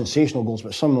 some of the sensational goals,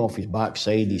 but some off his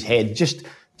backside, his head, just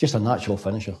a natural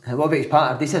finisher. And what about his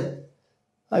partner? Decent?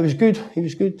 He was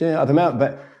good. I admit,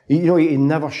 but he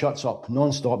never shuts up,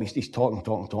 non-stop. He's talking.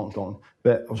 But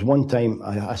there was one time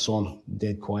I saw him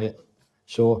dead quiet.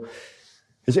 So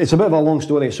it's a bit of a long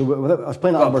story. So I was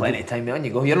playing at Aberdeen. Plenty of time, on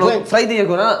you go. You're not Friday. You're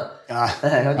going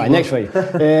at next Friday.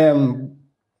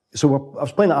 So I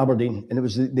was playing at Aberdeen, and it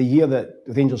was the year that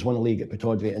the Rangers won the league at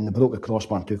Pittodrie, and they broke the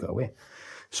crossbar and took it away.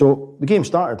 So the game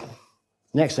started.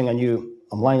 Next thing I knew,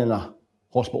 I'm lying in a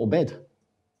hospital bed,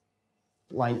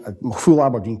 lying my full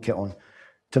Aberdeen kit on.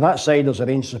 To that side, there's a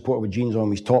Rangers supporter with jeans on,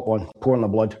 with his top on, pouring the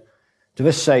blood. To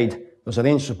this side, there's a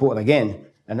Rangers supporter again,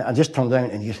 and I just turned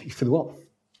down and he threw up.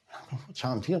 What's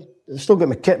happened here? I still got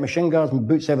my kit, my shin guards, my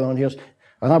boots, everything on here.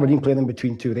 An Aberdeen player in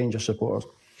between two Rangers supporters.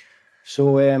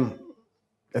 So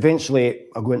eventually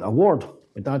I go into a ward.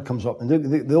 My dad comes up, and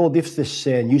they all give this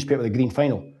newspaper, the Green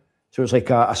Final. So it's like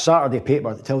a Saturday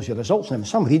paper that tells you the results, and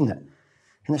so I'm reading it.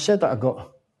 And it said that I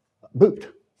got booked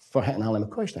for hitting Ali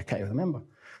McCoist. I can't even remember.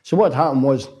 So what had happened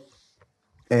was,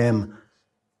 20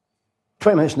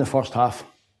 minutes in the first half,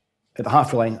 at the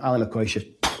halfway line, Ali McCoist just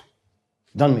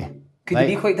done me. Could you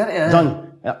be quite dirty?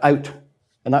 Done, out.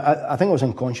 And I think I was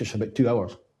unconscious for about 2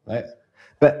 hours, right?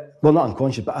 But, well, not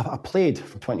unconscious, but I played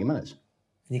for 20 minutes.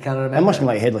 You can't remember? I must have been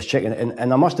like a headless chicken,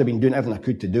 and I must have been doing everything I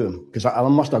could to do him, because I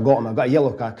must have got him. I got a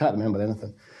yellow card, I can't remember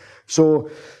anything. So,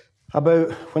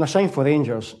 when I signed for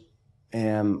Rangers,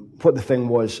 what the thing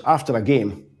was, after a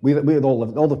game, we had all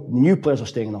the new players are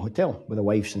staying in a hotel with their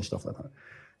wives and stuff like that.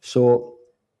 So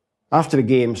after the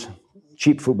games,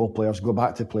 cheap football players go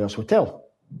back to the players' hotel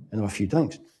and have a few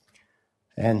drinks.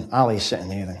 And Ali's sitting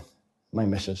there, and my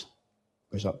missus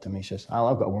goes up to me and says, "Al,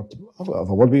 I've got a word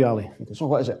with you, Ali." He goes, "Oh,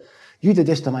 what is it?" "You did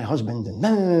this to my husband." And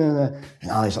and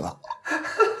Ali's like that.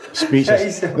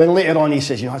 Speechless. Then later on he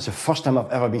says, "That's the first time I've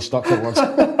ever been stuck for words."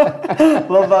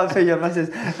 Love that for your missus.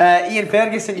 Ian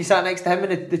Ferguson, you sat next to him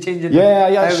in the changing room.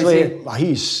 Yeah,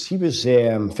 Fergie's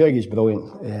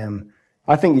brilliant.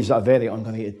 I think he's a very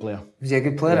underrated player. Was he a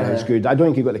good player? Yeah, he's good. I don't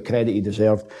think he got the credit he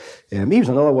deserved. He was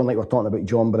another one, like we're talking about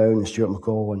John Brown and Stuart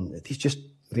McCall, and he's just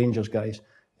Rangers guys.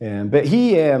 But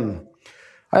he, I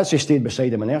actually stayed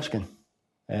beside him in Erskine,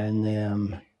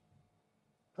 and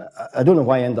I don't know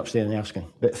why I ended up staying in Erskine,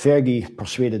 but Fergie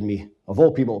persuaded me, of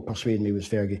all people who persuaded me was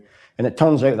Fergie. And it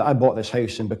turns out that I bought this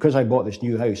house, and because I bought this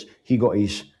new house, he got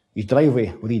his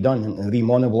driveway redone and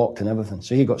remonoblocked and everything,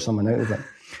 so he got something out of it.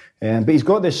 But he's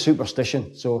got this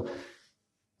superstition, so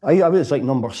I was like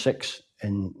number 6,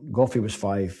 and Goffey was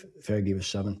 5, Fergie was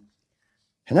 7.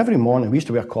 And every morning, we used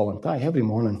to wear collar and tie, every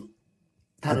morning.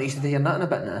 That used to do your nothing a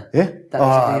bit now? Yeah?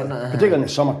 Particularly in the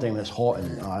summertime when it's hot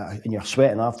and you're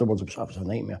sweating afterwards, it was a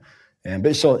nightmare. But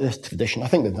it's tradition. I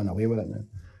think they've done away with it now.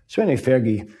 So anyway,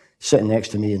 Fergie sitting next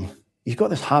to me, and he's got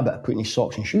this habit of putting his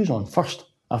socks and shoes on first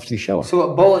after the shower. So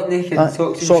what, bollock naked,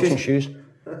 socks and shoes?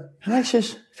 And I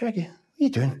says, "Fergie, what are you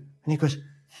doing?" And he goes,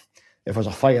 "If there's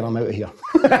a fire, I'm out of here."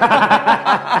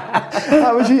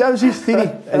 that was his theory.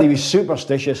 And he was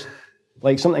superstitious.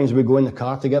 Like sometimes we'd go in the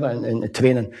car together in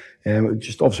training,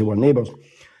 just obviously we're neighbours.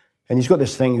 And he's got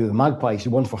this thing with the magpies,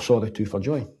 one for sorrow, two for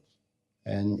joy.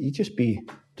 And he'd just be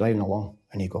driving along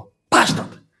and he'd go,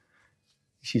 "Bastard!"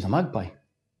 He sees a magpie.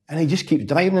 And he just keeps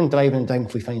driving until he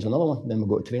finds another one. Then we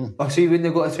go to training. Oh, so you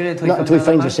wouldn't go to training until he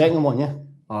finds the second one, yeah.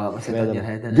 Oh, that must have done your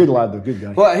head, didn't it? Good lad, though, good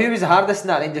guy. Well, who was the hardest in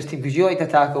that Rangers team? Because you like to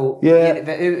tackle.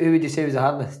 Yeah. Who would you say was the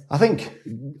hardest? I think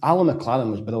Alan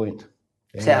McLaren was brilliant.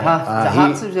 Was it at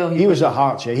Hearts as well? He was at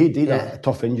Hearts, yeah. He had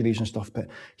tough injuries and stuff, but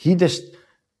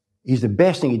he's the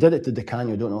best thing. He did it to Di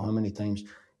Canio, I don't know how many times.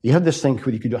 He had this thing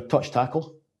where he could do a touch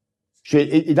tackle. So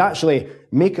he'd actually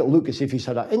make it look as if he's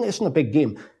had it's in a big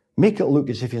game, make it look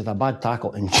as if he had a bad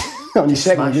tackle, and on his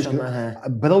second, just a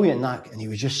brilliant knack, and he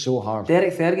was just so hard.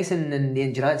 Derek Ferguson and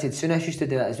the Giants said Souness used to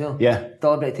do that as well. Yeah.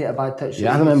 Deliberately take a bad touch.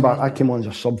 Yeah, I remember I came on as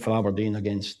a sub for Aberdeen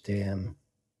against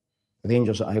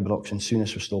Rangers at Ibrox, and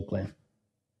Souness was still playing.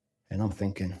 And I'm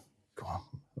thinking, God.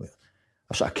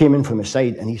 So I came in from the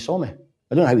side and he saw me.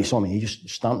 I don't know how he saw me, he just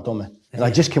stamped on me. And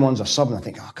I just came on as a sub and I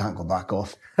think, I can't go back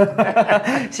off.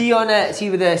 See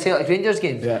with the Celtic Rangers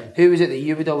games, who was it that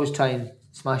you would always try and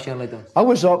smash your lid on? I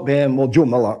was up, Joe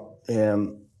Miller.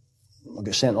 I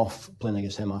got sent off playing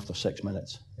against him after 6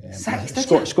 minutes.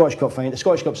 Scottish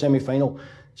Cup semi-final.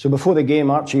 So before the game,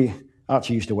 Archie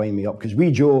used to wind me up because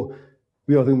we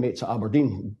we were roommates at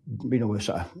Aberdeen, with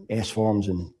sort of S forms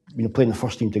and playing the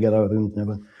first team together and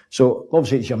everything. So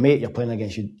obviously it's your mate you're playing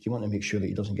against. You want to make sure that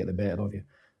he doesn't get the better of you.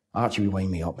 Archie would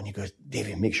wind me up and he goes,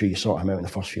 Davey, make sure you sort him out in the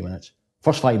first few minutes.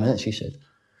 First 5 minutes, he said.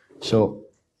 So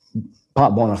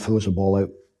Pat Bonner throws the ball out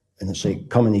and it's like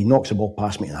coming, he knocks the ball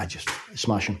past me and I just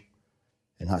smash him.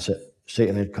 And that's it. Straight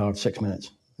to the red card, 6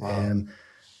 minutes. Wow.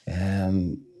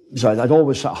 So I'd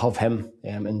always sort of have him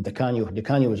and Di Canio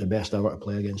was the best ever to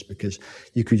play against because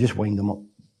you could just wind him up.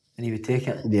 And he would take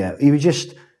it? Yeah, you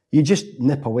just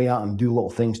nip away at him, do little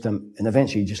things to him, and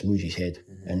eventually you just lose his head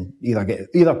and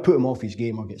either put him off his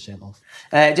game or get sent off.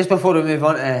 Just before we move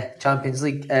on to Champions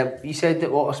League, you said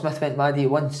that Walter Smith went mad at you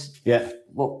once. Yeah.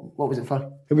 What was it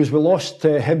for? It was, we lost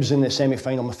to Hibs in the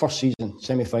semi-final, my first season,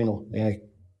 semi-final.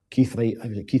 Keith Wright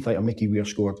or Mickey Weir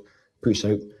scored, put us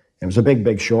out. It was a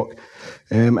big shock.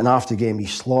 And after the game, he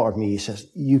slaughtered me. He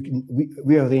says,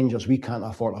 we are Rangers, we can't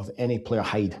afford to have any player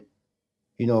hide.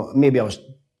 Maybe I'm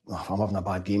having a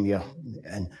bad game here.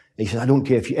 And he says, I don't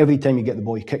care if every time you get the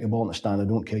ball, you kick the ball in the stand, I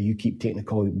don't care. You keep taking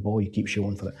the ball, you keep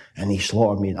showing for it. And he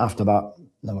slaughtered me. And after that,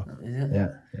 never. Yeah.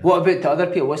 What about the other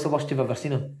people? What's the worst you've ever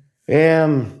seen him?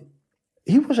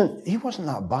 He wasn't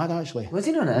that bad, actually. Was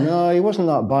he not? No, he wasn't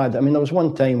that bad. I mean, there was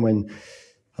one time when,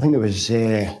 I think it was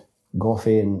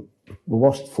Goffey and we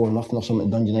lost 4-0 or something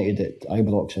at Dundee United at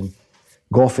Ibrox, and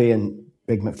Goffey and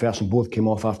Big McPherson both came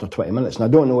off after 20 minutes. And I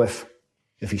don't know if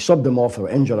he subbed them off or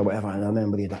injured or whatever, and I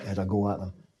remember he had a go at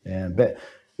them. But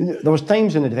there was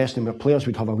times in the dressing room where players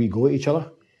would have a wee go at each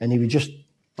other, and he would just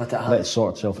let it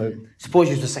sort itself out. Suppose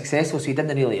he was successful, so he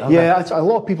didn't really have it. A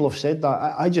lot of people have said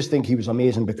that. I just think he was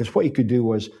amazing because what he could do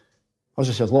was, as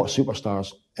I said, a lot of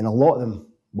superstars, and a lot of them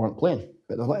weren't playing.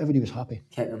 But everybody was happy.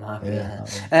 Kept them happy.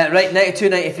 Right,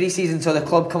 92-93 season, so the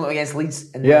club come up against Leeds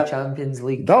in the Champions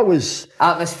League. That was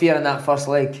atmosphere in that first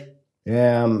leg.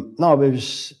 No, it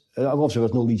was obviously there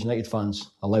was no Leeds United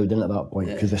fans allowed in at that point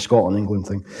because the Scotland-England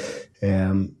thing.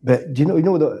 But do you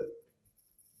know that?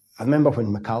 I remember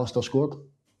when McAllister scored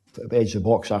at the edge of the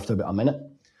box after about a minute,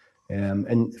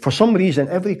 and for some reason,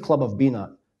 every club I've been at,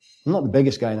 I'm not the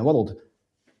biggest guy in the world.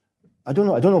 I don't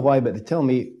know why, but they tell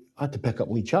me I had to pick up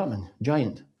Lee Chapman,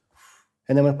 giant.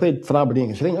 And then when I played for Aberdeen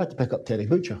against Rangers, I had to pick up Terry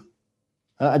Butcher.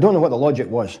 I don't know what the logic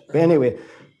was. But anyway,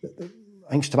 I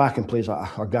think Strachan plays,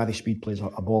 or Gary Speed plays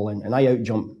a ball in, and I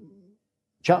out-jump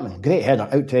Chapman. Great header,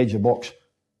 out to edge of the box.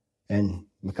 And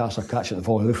McAllister catching the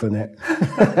volley roof of the net.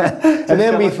 And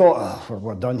then we thought,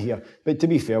 we're done here. But to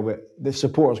be fair, the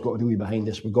supporters got really behind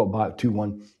us. We got back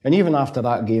 2-1. And even after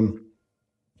that game,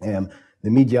 the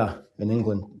media in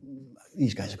England,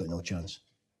 these guys have got no chance.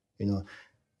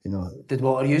 Did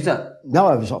Walter use that? No,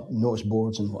 I was up notice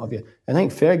boards and what have you. And I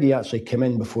think Fergie actually came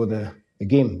in before the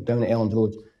game down at Elland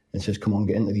Road and says, come on,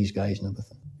 get into these guys and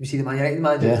everything. You see the Man United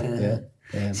manager?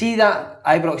 Yeah. See that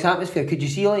Ibrox atmosphere? Could you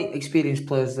see experienced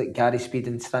players like Gary Speed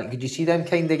and Strachan? Could you see them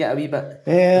kind of get a wee bit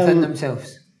within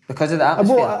themselves because of the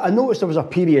atmosphere? Well, I noticed there was a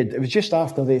period, it was just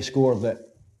after they scored that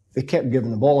they kept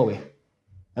giving the ball away.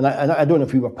 And I don't know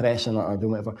if we were pressing or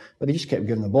doing whatever, but they just kept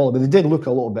giving the ball. But they did look a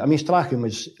little bit. I mean, Strachan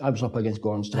I was up against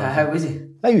Gordon Strachan. How was he?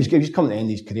 He was coming to the end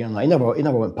of his career. And he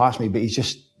never went past me, but he's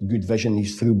just good vision.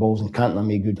 He's through balls and Cantona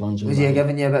made good runs. Was he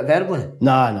giving you a bit verbally?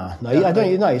 No.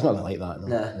 He's not like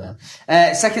that.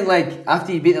 No. Second leg,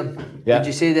 after you beat them, did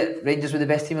you say that Rangers were the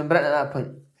best team in Britain at that point?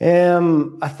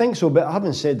 I think so, but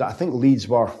having said that, I think Leeds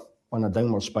were on a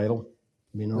downward spiral.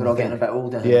 We're all getting a bit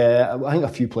older. Yeah, I think a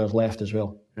few players left as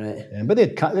well. Right. But they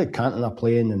had Cantona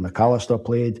playing and McAllister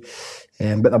played,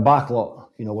 but the back lot,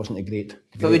 wasn't a great.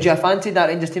 But would you have fancied that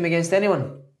Rangers team against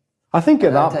anyone? I think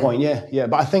at that point, yeah.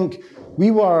 But I think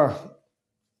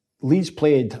Leeds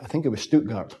played, I think it was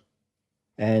Stuttgart,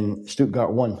 and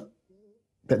Stuttgart won.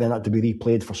 But then had to be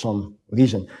replayed for some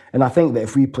reason. And I think that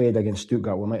if we played against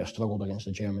Stuttgart, we might have struggled against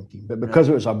the German team. But because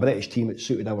it was a British team, it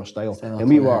suited our style. And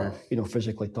we were,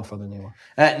 physically tougher than they were.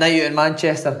 Night out in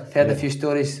Manchester, heard a few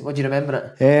stories. What do you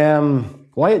remember it?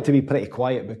 Wanted to be pretty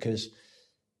quiet because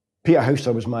Peter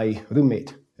Hauser was my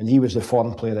roommate, and he was the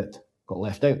foreign player that got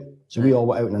left out. So we all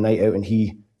went out on a night out, and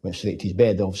he went straight to his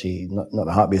bed. Obviously, not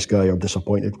the happiest guy or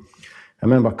disappointed. I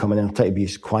remember coming in, I tried to be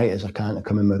as quiet as I can to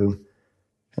come in my room.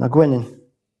 And I go in and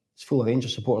it's full of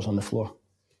Rangers supporters on the floor.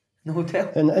 In the hotel?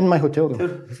 In my hotel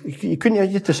room. You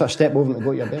had to sort of step over them and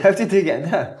go to your bed. How did they get in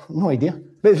there? No idea.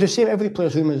 But it's the same, every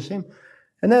player's room is the same.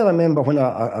 And then I remember when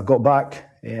I got back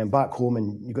home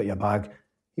and you got your bag,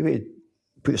 you waited,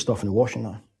 put the stuff in the washing.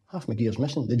 Half my gear's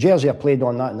missing. The jersey I played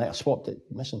on that night, I swapped it,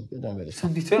 missing.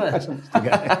 Somebody took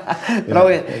it.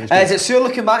 Brilliant. Is it sure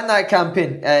looking back in that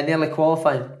campaign, nearly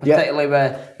qualifying, particularly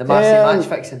with the massive match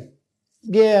fixing?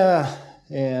 Yeah.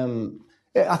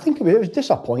 I think it was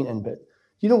disappointing, but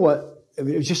you know what? It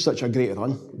was just such a great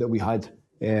run that we had.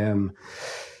 You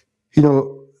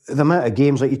know, the amount of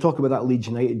games, like you talk about that Leeds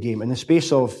United game, in the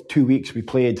space of 2 weeks, we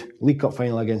played League Cup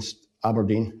final against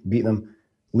Aberdeen, beat them.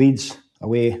 Leeds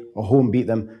away or home, beat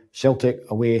them. Celtic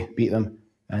away, beat them.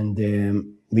 And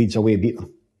Leeds away, beat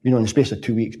them. You know, in the space of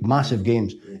 2 weeks, massive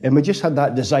games. And we just had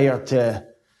that desire to,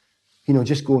 you know,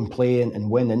 just go and play and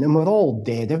win. And we're all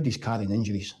dead. Everybody's carrying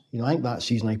injuries. You know, I think that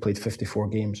season I played 54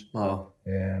 games. Wow.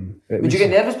 Would you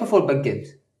get nervous before big games?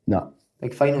 No.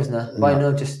 Like finals, nah? Why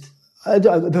not just...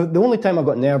 The only time I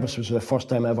got nervous was the first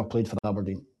time I ever played for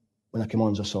Aberdeen, when I came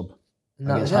on as a sub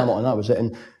against Hamilton. That was it.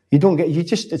 And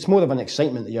it's more of an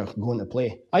excitement that you're going to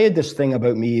play. I had this thing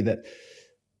about me that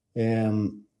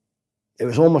it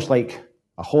was almost like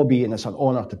a hobby and it's an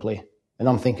honour to play. And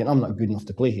I'm thinking, I'm not good enough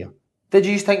to play here. Did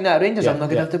you think that at Rangers? I'm not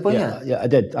good enough to play here? Yeah, I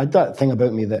did. I had that thing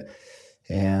about me that,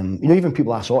 you know, even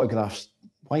people ask autographs.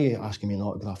 Why are you asking me an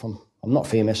autograph? I'm not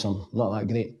famous. I'm not that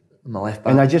great. I'm a left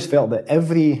back. And I just felt that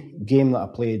every game that I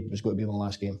played was going to be my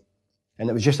last game. And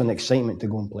it was just an excitement to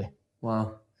go and play.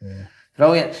 Wow. Yeah.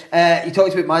 Brilliant. You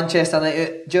talked about Manchester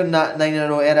United. During that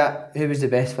 9-in-a-row era, who was the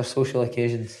best for social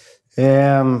occasions?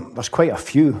 There's quite a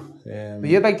few. Were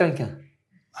you a big drinker?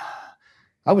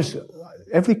 When I was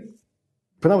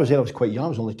there, I was quite young. I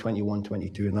was only 21,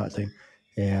 22 in that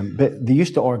time. But they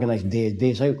used to organise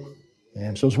days out. So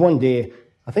there was one day,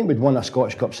 I think we'd won a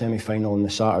Scottish Cup semi-final on the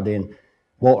Saturday, and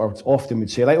Walter often would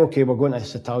say, right, okay, we're going to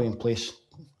this Italian place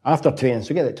after training,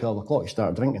 so get at 12 o'clock, you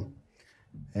start drinking.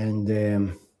 And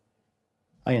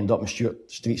I ended up in Stewart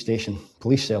Street Station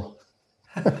police cell.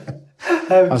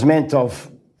 I was meant to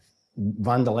have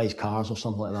vandalised cars or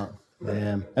something like that.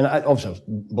 And obviously I was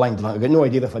blind drunk. I got no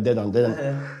idea if I did or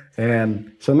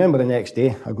didn't. So I remember the next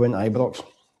day, I go into Ibrox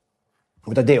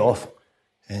with a day off.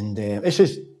 And it's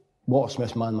just Walter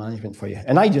Smith's man management for you.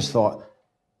 And I just thought,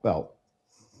 well,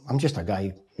 I'm just a guy.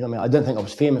 You know what I mean? I didn't think I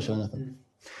was famous or anything.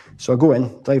 So I go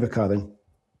in, drive a car in,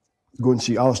 go and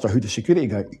see Alistair Hood, the security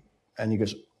guy. And he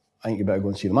goes, I think you better go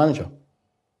and see the manager.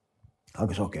 I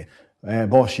goes, okay.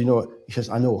 Boss, you know, he says,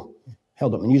 I know.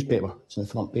 Held up the newspaper. It's in the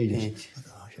front pages.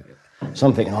 So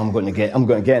I'm thinking, I'm going to get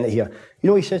in it here. You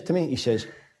know what he says to me? He says,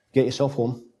 get yourself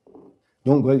home.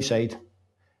 Don't go outside.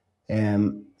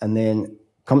 And then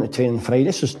come to training Friday.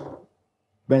 This is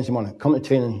Wednesday morning. Come to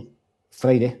training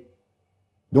Friday.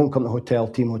 Don't come to the hotel,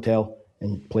 team hotel,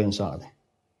 and play on Saturday.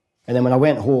 And then when I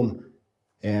went home,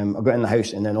 I got in the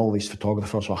house, and then all these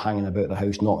photographers were hanging about the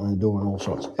house, knocking on the door and all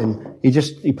sorts. And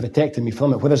he protected me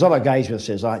from it. Whereas other guys would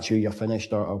say, that's you're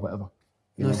finished, or whatever.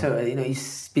 So, you know,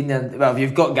 he's been there. Well, if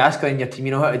you've got Gascoigne in your team,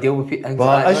 you know how to deal with things like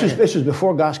that. This was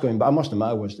before Gascoigne, but I must admit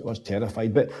I was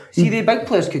terrified. But see, the big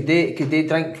players, could they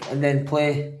drink and then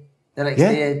play the next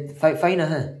day? Fine,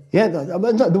 huh? Yeah,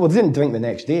 they didn't drink the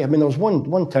next day. I mean, there was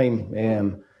one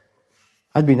time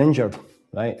I'd been injured,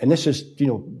 right? And this is, you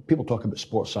know, people talk about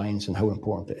sports science and how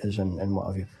important it is and what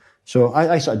have you. So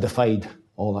I sort of defied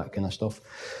all that kind of stuff.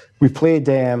 We played,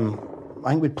 I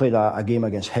think we played a game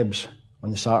against Hibs on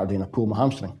the Saturday, and I pulled my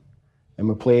hamstring. And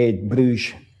we played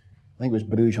Bruges, I think it was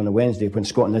Bruges on the Wednesday when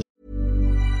Scotland.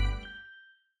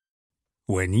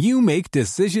 When you make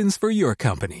decisions for your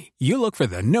company, you look for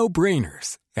the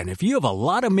no-brainers. And if you have a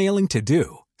lot of mailing to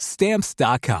do,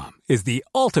 Stamps.com is the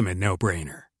ultimate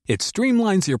no-brainer. It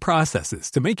streamlines your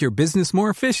processes to make your business more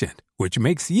efficient, which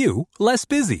makes you less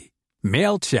busy.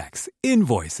 Mail checks,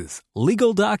 invoices,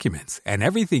 legal documents, and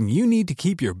everything you need to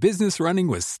keep your business running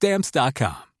with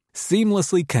Stamps.com.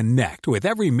 Seamlessly connect with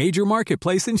every major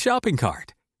marketplace and shopping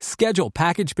cart. Schedule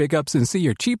package pickups and see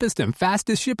your cheapest and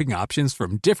fastest shipping options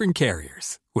from different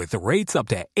carriers, with rates up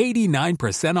to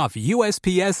 89% off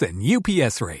USPS and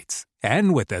UPS rates.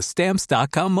 And with the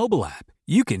Stamps.com mobile app,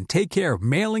 you can take care of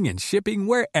mailing and shipping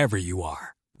wherever you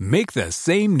are. Make the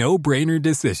same no-brainer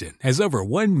decision as over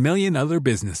 1 million other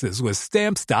businesses with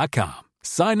Stamps.com.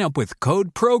 Sign up with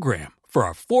code PROGRAM for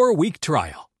a 4-week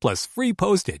trial, plus free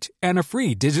postage and a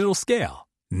free digital scale.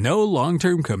 No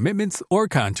long-term commitments or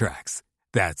contracts.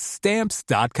 That's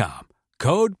Stamps.com.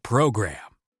 Code PROGRAM.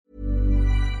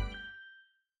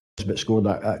 But scored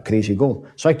that crazy goal.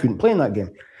 So I couldn't play in that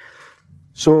game.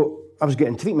 So I was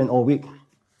getting treatment all week.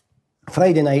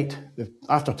 Friday night,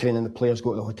 after training, the players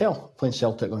go to the hotel, playing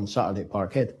Celtic on Saturday at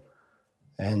Parkhead.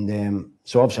 And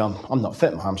so obviously I'm not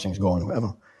fit, my hamstring's gone,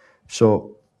 whatever.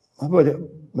 So me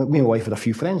and my wife had a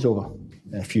few friends over,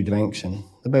 and a few drinks, and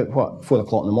about 4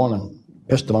 o'clock in the morning,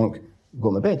 pissed drunk, go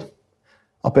to my bed.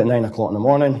 Up at 9 o'clock in the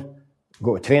morning,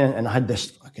 go to training, and I had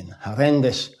this fucking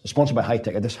horrendous, sponsored by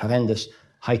Hi-Tech, I had this horrendous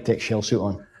Hi-Tech shell suit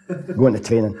on, going to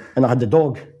training, and I had the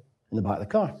dog in the back of the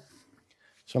car.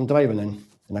 So I'm driving in,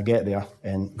 And I get there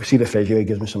and we see the physio, he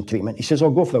gives me some treatment. He says,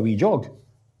 I'll go for a wee jog.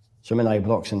 So I'm in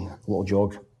Ibrox and a little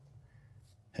jog.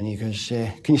 And he goes,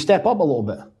 can you step up a little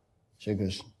bit? So he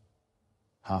goes,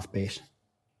 half pace,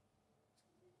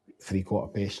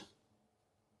 3/4 pace.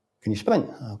 Can you sprint?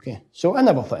 Okay. So I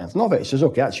never thought anything of it. He says,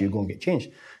 okay, that's you, go and get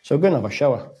changed. So I go and have a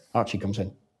shower. Archie comes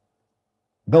in.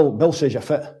 Bill says you're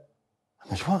fit. I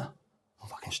goes, what? I'm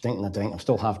fucking stinking of drink. I'm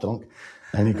still half drunk.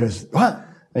 And he goes, what?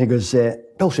 And he goes,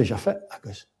 Bill says you're fit. I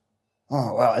goes,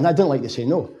 oh, well, and I didn't like to say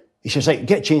no. He says, right,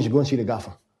 get changed and go and see the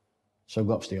gaffer. So I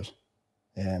go upstairs.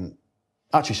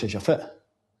 Archie says you're fit.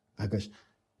 I goes,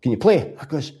 can you play? I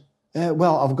goes,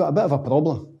 well, I've got a bit of a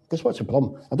problem. He goes, what's the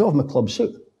problem? I don't have my club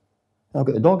suit. I've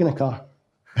got the dog in the car.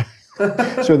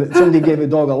 So that somebody gave the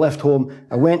dog a lift home.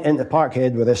 I went into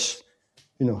Parkhead with this,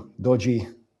 dodgy,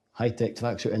 high-tech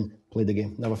tracksuit and played the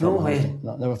game. Never felt my hamstring.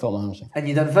 No, never felt my hamstring. And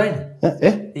you done fine?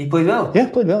 Yeah. You played well? Yeah,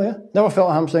 played well, yeah. Never felt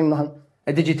a hamstring, nothing.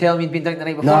 Did you tell him you'd been drinking the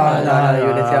night before? No, you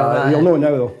wouldn't tell me. You'll know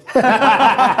now,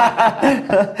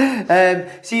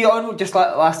 though. See, on just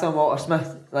like last time, Walter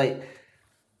Smith, like,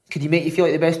 could he make you feel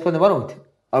like the best player in the world?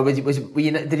 Or did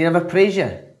he never praise you?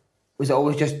 Was it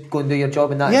always just go and do your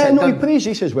job and that's it? Yeah, no, he praised.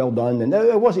 He says, well done. And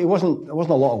it wasn't a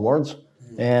lot of words.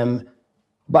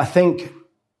 But I think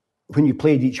when you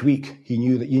played each week, you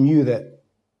knew that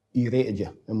he rated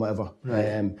you and whatever. Right.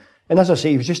 And as I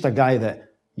say, he was just a guy that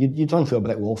you'd run through a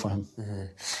brick wall for him. Mm-hmm.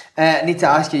 I need to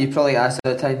ask you probably asked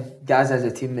all the time, Gaz as a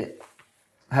teammate,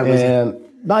 how was he?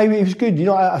 No, he was good.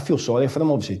 I feel sorry for him.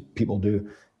 Obviously, people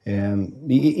do.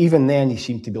 Even then, he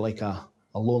seemed to be like a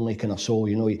lonely kind of soul.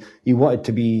 He wanted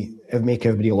to make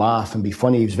everybody laugh and be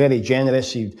funny. He was very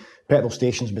generous. Petrol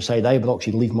stations beside Ibrox,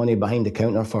 he'd leave money behind the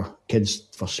counter for kids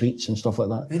for sweets and stuff like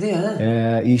that. Did he?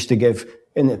 Huh? He used to give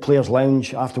in the players'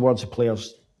 lounge afterwards. The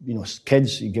players,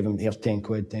 kids, he'd give them here's 10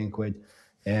 quid.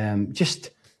 Just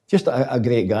a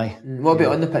great guy. What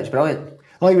about on the pitch? Brilliant.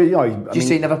 Well, Did you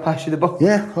say he never passed you the ball?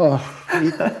 Yeah.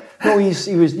 No, he was.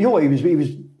 He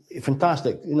was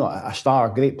fantastic. A star,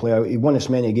 great player. He won us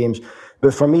many games.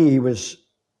 But for me,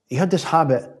 he had this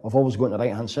habit of always going to the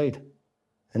right-hand side.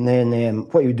 And then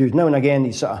what he would do is now and again,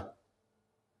 he'd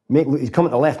he'd come to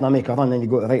the left and I make a run, and then he'd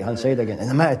go to the right-hand side again.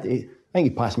 And I think he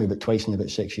passed me about twice in about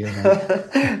 6 years.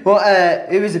 Well,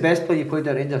 who was the best player you played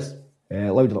at Rangers?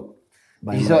 Laudrup.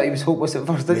 You thought he was hopeless at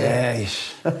first, didn't you?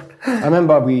 Yes. I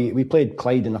remember we played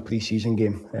Clyde in a pre-season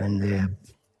game, and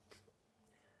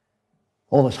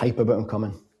all this hype about him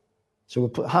coming. So we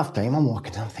put half-time, I'm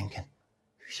walking in, I'm thinking,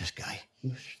 who's this guy?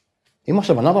 He must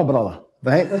have another brother,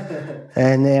 right?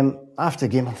 And after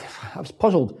the game, I was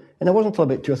puzzled. And it wasn't until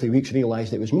about 2 or 3 weeks I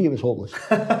realised it was me who was hopeless.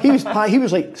 He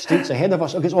was like streets ahead of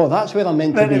us. I goes, that's where I'm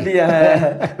meant to be.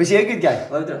 Was he a good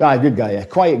guy? Good guy, yeah.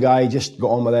 Quiet guy, just got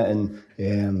on with it,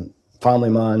 and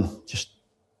family man,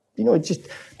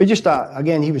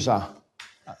 again, he was a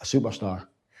superstar.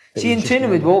 See, in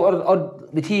training with Walter, or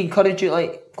would he encourage you,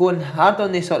 like, going hard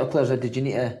on these sort of players, or did you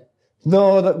need to?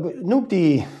 No,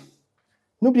 nobody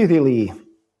really,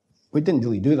 we didn't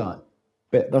really do that.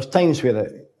 But there's times where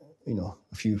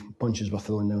a few punches were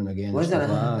thrown now and again. Was there?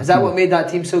 Is that what made that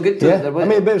team so good? Yeah, but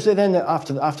it was then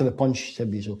after the punch,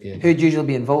 everybody's okay. Who'd usually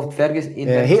be involved? Fergus?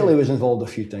 Haley was involved a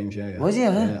few times, yeah. Was he?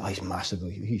 He's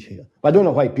massively. He's here. But I don't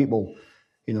know why people,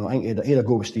 I think he had a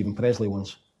go with Stephen Presley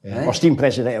once. Right. Or Stephen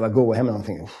Presley had a go with him, and I'm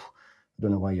thinking, I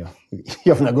don't know why you're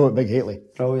having a go at Big Haley.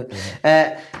 Brilliant.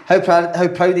 How proud are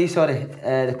you,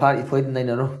 the part you played in 9 in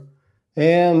a row?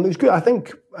 It was good. I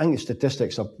think the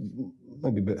statistics are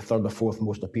maybe about the third or fourth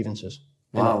most appearances.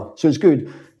 Wow. So it's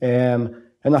good. And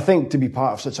I think to be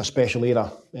part of such a special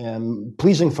era,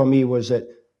 pleasing for me was that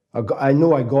I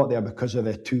know I got there because of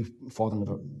the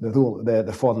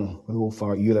foreign rule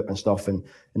for Europe and stuff.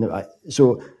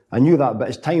 So I knew that, but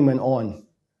as time went on,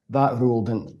 that rule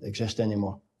didn't exist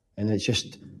anymore. And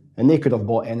they could have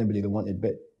bought anybody they wanted,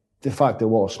 but the fact that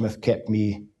Walter Smith kept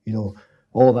me,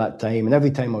 all that time, and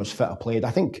every time I was fit, I played.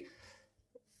 I think,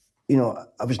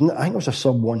 I was a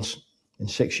sub once in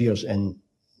 6 years, and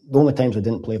the only times I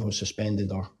didn't play, I was suspended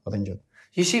or injured.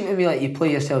 You seem to me like you play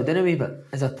yourself down a wee bit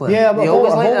as a player. Yeah, but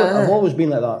I've always been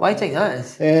like that. Why do you think that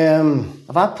is?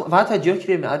 If I'd had your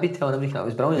career, I'd be telling everything that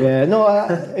was brilliant. Yeah, no,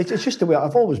 it's just the way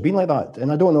I've always been like that, and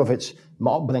I don't know if it's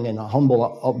my upbringing, a humble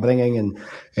upbringing, and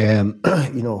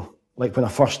like when I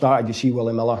first started, you see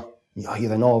Willie Miller,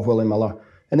 you're in awe of Willie Miller,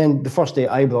 and then the first day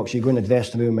at Ibrox, you go in the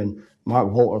dressing room and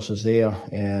Mark Walters is there,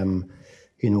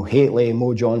 Haitley,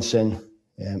 Mo Johnson,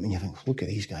 and you think, look at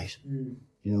these guys.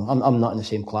 I'm not in the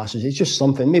same classes. It's just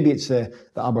something. Maybe it's the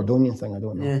Aberdonian thing. I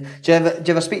don't know. Yeah. Do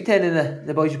you ever speak to any of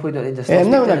the boys you played at Rangers?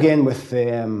 Now and again with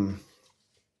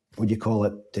what do you call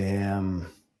it?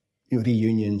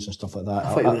 reunions and stuff like that. I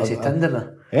thought you were going to say Tinder now.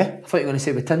 Yeah? I thought you were going to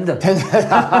say with Tinder.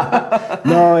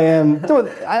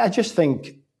 No, I just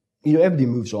think, everybody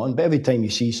moves on, but every time you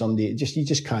see somebody, you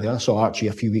just carry on. I saw Archie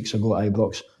a few weeks ago at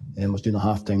Ibrox and was doing a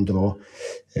half-time draw.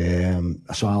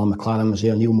 I saw Alan McLaren was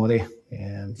there, Neil Murray.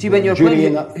 See, when you were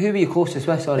playing, who were you closest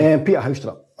with, sorry? Peter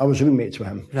Houstrop. I was roommates with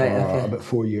him for about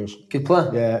 4 years. Good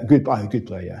player? Yeah, good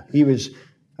player, yeah.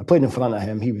 I played in front of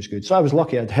him, he was good. So I was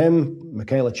lucky, I had him,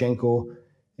 Mikhailichenko,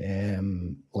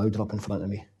 Laudrup in front of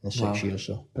me in 6 years,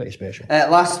 so pretty special.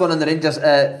 Last one on the Rangers,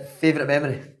 favourite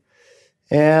memory?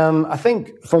 I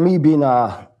think for me being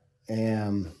a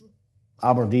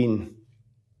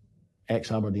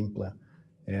ex-Aberdeen player,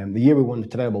 the year we won the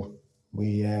treble,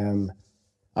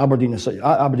 Aberdeen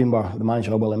were the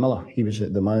manager of Willie Miller. He was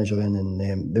the manager then,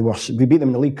 and we beat them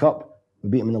in the League Cup. We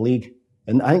beat them in the league,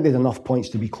 and I think they had enough points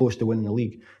to be close to winning the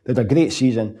league. They had a great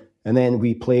season, and then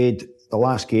we played the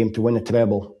last game to win the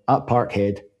treble at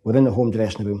Parkhead within the home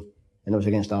dressing room, and it was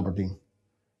against Aberdeen.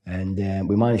 And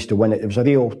we managed to win it. It was a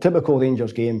real typical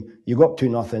Rangers game. You go up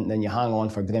 2-0, then you hang on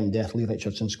for grim death. Lee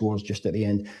Richardson scores just at the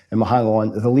end, and we hang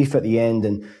on. The relief at the end,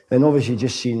 and then obviously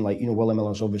just seeing Willie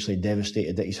Miller's obviously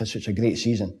devastated that he's had such a great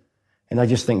season. And I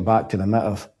just think back to the amount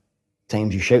of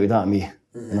times he shouted at me,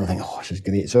 and I think, this is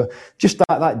great. So just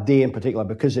that day in particular,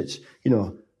 because it's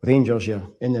Rangers, you're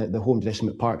in the home dressing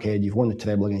room at Parkhead, you've won the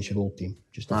treble against your old team.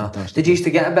 Just fantastic. Did you used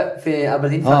to get a bit for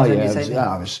Aberdeen fans when you signed?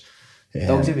 I was.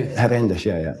 Dogs of you? Horrendous,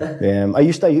 yeah.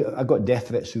 I got death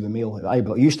threats through the mail. I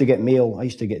used to get mail. I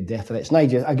used to get death threats. And I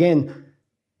just, again,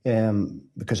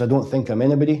 because I don't think I'm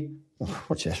anybody.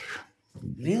 What's this?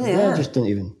 Really? Yeah, I just didn't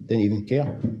even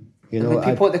care. Did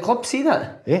people at the club see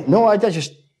that? Yeah, no, I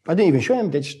didn't even show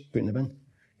them. They just put it in the bin.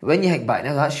 But when you think back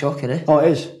now, that's shocking, eh? Oh,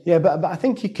 it is. Yeah, but I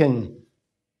think you can.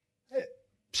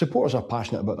 Supporters are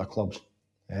passionate about their clubs,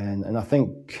 and I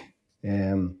think.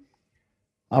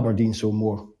 Aberdeen so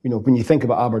more. When you think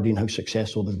about Aberdeen, how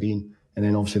successful they've been, and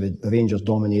then obviously the Rangers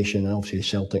domination, and obviously the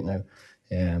Celtic now,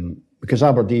 because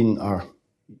Aberdeen are,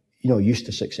 used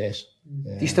to success.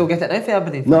 Do you still get it now for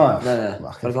Aberdeen? No.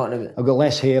 Forgotten about it. I've got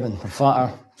less hair and I'm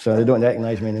fatter, so they don't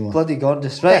recognise me anymore. Bloody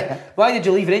gorgeous. Right. Why did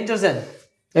you leave Rangers then?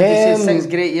 You say 6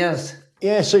 great years.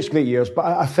 Yeah, 6 great years, but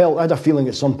I had a feeling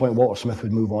at some point Walter Smith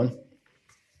would move on,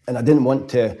 and I didn't want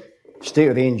to stay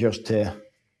at Rangers to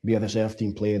be a reserve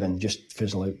team player and just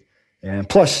fizzle out.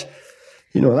 Plus,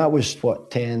 that was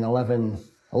 10,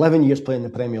 11 years playing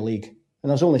in the Premier League, and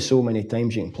there's only so many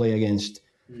times you can play against,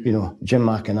 Jim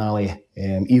McInally,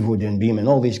 Ivo Denbeam,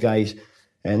 all these guys,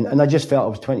 and I just felt I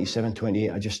was 27, 28.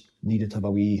 I just needed to have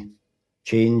a wee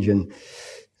change, and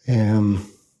I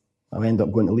ended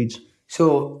up going to Leeds.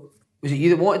 So, was it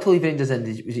you that wanted to leave Rangers then?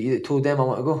 Was it you that told them I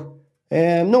want to go?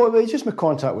 No, it was just my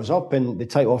contract was up, and they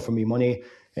tried to offer me money.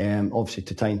 Obviously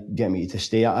to try and get me to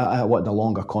stay. I wanted a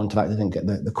longer contract. I didn't get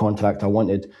the contract I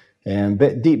wanted.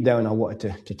 But deep down I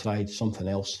wanted to try something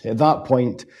else. At that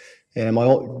point,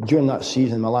 during that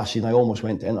season, my last season, I almost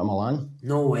went to Inter Milan.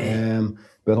 No way.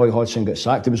 But Roy Hodgson got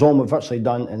sacked. It was almost virtually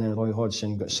done, and then Roy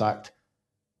Hodgson got sacked.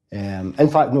 In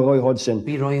fact, no, Roy Hodgson...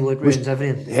 Me Roy ruins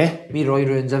everything. Yeah? Me Roy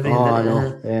ruins everything. Oh, I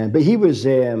know. But he was...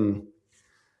 They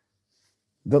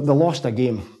lost a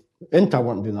game. Inter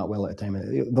weren't doing that well at the time.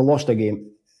 They lost a game.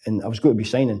 And I was going to be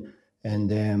signing, and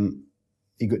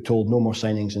he got told no more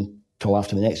signings until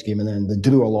after the next game, and then the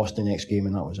drew or lost the next game,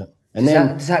 and that was it. And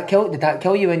did that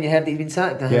kill you when you heard that you'd been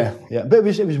sacked? Yeah. But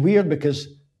it was weird because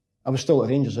I was still at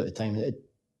Rangers at the time. It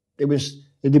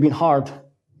had been hard.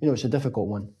 It's a difficult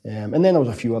one. And then there was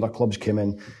a few other clubs came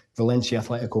in. Valencia,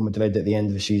 Atletico Madrid at the end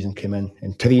of the season came in,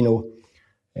 and Torino.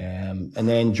 And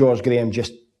then George Graham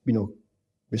just,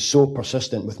 was so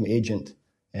persistent with my agent,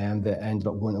 that I ended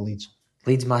up going to Leeds.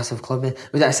 Leeds, massive club.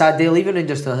 Was it a sad day leaving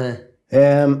Rangers still?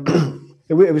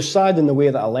 It was sad in the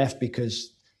way that I left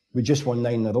because we just won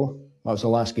 9 in a row. That was the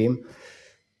last game.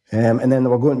 And then they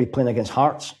were going to be playing against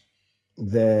Hearts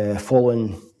the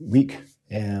following week.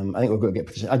 I think we're going to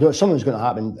get... something's going to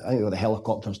happen. I think they were the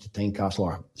helicopters to Tynecastle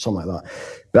or something like that.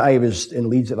 But I was in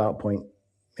Leeds at that point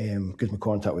because my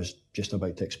contract was just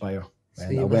about to expire.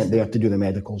 And I went there to do the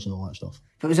medicals and all that stuff.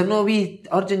 But was there no wee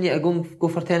urging you to go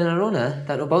for 10 in a row now?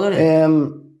 That no bother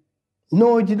you?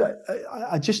 No,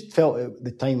 I just felt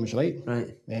the time was right.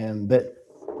 Right. But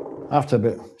after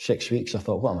about 6 weeks, I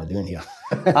thought, what am I doing here?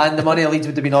 And the money Leeds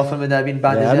would have been offering would have been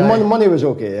bad. Yeah, the money was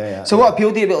okay, yeah. So what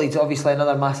appealed to you about Leeds? Obviously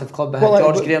another massive club behind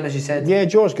George Graham, as you said. Yeah,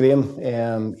 George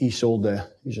Graham, he sold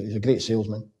he's a great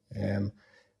salesman.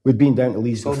 We'd been down to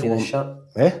Leeds before. He sold me this shirt.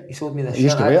 Eh? He sold me this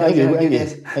shirt. I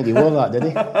think he wore that, did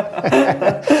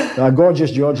he?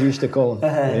 Gorgeous George, he used to call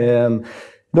him.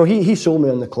 No, he sold me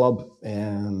on the club.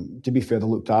 To be fair, they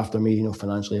looked after me,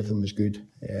 financially, everything was good.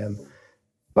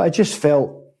 But I just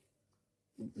felt,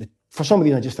 for some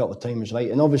reason, I just felt the time was right.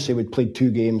 And obviously, we'd played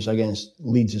 2 games against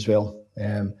Leeds as well.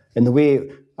 And the way,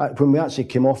 when we actually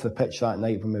came off the pitch that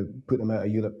night, when we put them out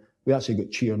of Europe, we actually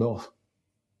got cheered off.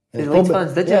 The Leeds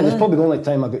fans, did you? Yeah, it was probably the only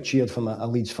time I got cheered from a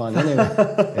Leeds fan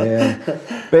anyway.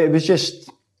 But it was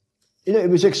just, it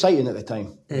was exciting at the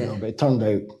time, but it turned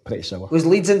out pretty sour. Was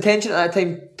Leeds' intention at that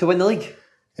time to win the league?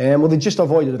 Well, they just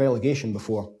avoided relegation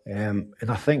before. And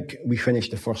I think we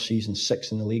finished the first season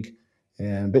 6th in the league.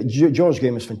 But George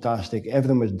Graham was fantastic.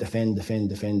 Everything was defend.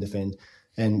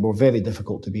 And we're very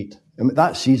difficult to beat. And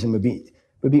that season, we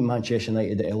beat Manchester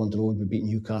United at Elland Road. We beat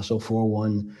Newcastle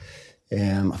 4-1.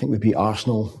 I think we beat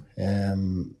Arsenal. I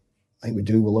think we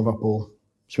drew with Liverpool.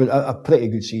 So a pretty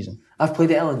good season. I've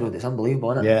played at Elland Road. It's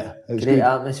unbelievable, isn't it? Yeah, it was great good.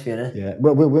 Atmosphere, eh? Yeah.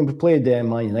 Well, when we played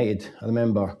Man United, I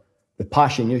remember the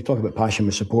passion. You talk about passion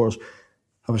with supporters.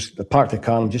 I was parked the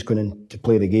car. I'm just going in to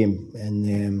play the game,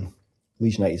 and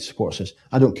Leeds United supporters says,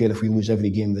 "I don't care if we lose every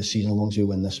game this season, as long as we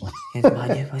win this one."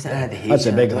 That's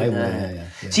a big rivalry. Yeah.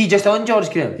 See, just on George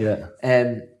Graham.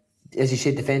 Yeah. As you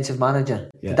said, defensive manager.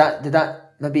 Yeah. Did that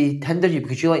maybe hinder you,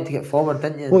 because you like to get forward,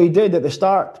 didn't you? Well, he did at the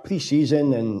start,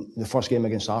 pre-season, and the first game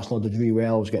against Arsenal did really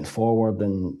well. I was getting forward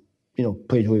and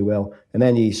played really well. And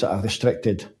then he sort of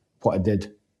restricted what I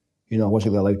did. I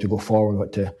wasn't really allowed to go forward,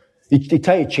 but he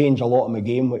tried to change a lot of my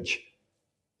game, which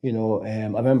I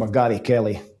remember Gary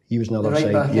Kelly. He was on the other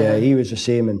side. Back, yeah, he was the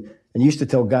same, and used to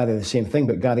tell Gary the same thing,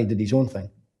 but Gary did his own thing.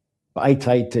 But I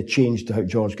tried to change to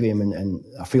George Graham, and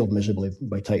I failed miserably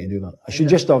by trying to do that. I should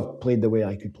just have played the way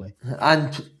I could play.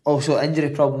 And also injury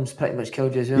problems pretty much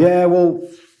killed you as well. Yeah, well,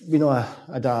 I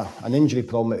had an injury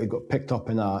problem. It got picked up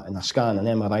in a scan, an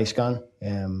MRI scan,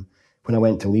 when I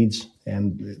went to Leeds.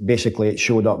 Basically, it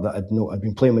showed up that I'd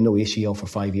been playing with no ACL for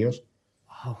 5 years.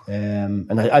 Wow.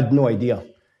 And I had no idea.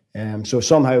 So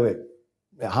somehow it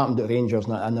happened at Rangers,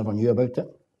 and I never knew about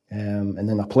it. And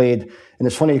then I played, and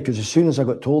it's funny because as soon as I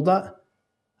got told that,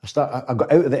 I got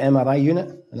out of the MRI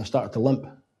unit and I started to limp.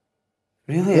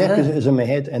 Really? Yeah, because it was in my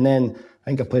head. And then I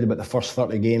think I played about the first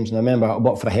 30 games, and I remember I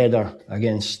got for a header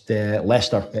against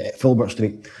Leicester at Filbert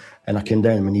Street, and I came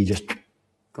down and my knee just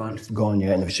gone,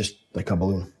 yeah, and it was just like a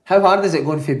balloon. How hard is it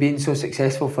going for being so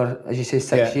successful for, as you say,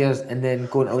 6 years, and then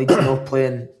going to Leeds and not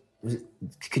playing?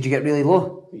 Could you get really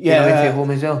low? Yeah, away from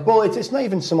home as well. Well, it's not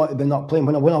even so much about not playing.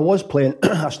 When I was playing,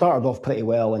 I started off pretty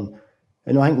well, and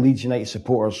I think Leeds United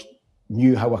supporters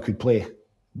knew how I could play,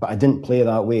 but I didn't play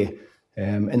that way.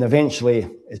 And eventually,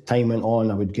 as time went on,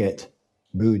 I would get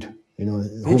booed.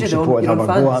 Home supporters have a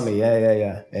go at me.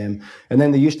 Yeah. And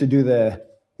then they used to do the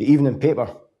evening paper.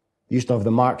 They used to have the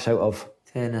marks out of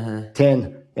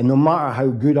 10. And no matter how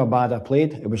good or bad I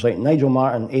played, it was like Nigel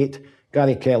Martin 8,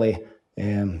 Gary Kelly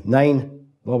 9,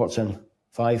 Robertson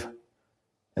 5,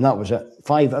 and that was it.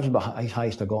 5, that was about the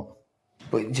highest I got.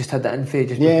 But you just had that in for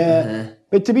you?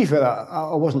 But to be fair,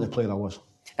 I wasn't the player I was.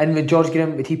 And with George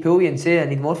Graham, would he pull you and say, "I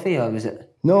need more for you," or was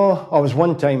it? No, I was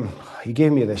one time, he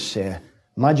gave me this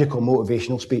magical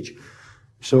motivational speech.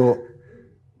 So,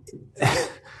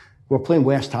 we're playing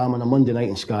West Ham on a Monday night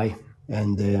in Sky,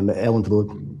 and at Elland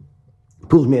Road.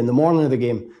 Pulls me in the morning of the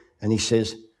game, and he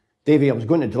says, "Davey, I was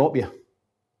going to drop you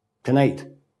tonight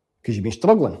because you've been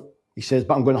struggling." He says,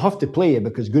 "But I'm going to have to play you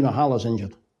because Gunnar Haller's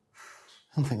injured."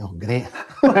 I'm thinking, oh, great.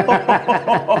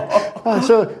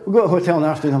 So we go to the hotel in the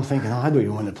afternoon, I'm thinking, I don't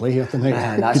even want to play here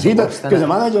tonight. Because the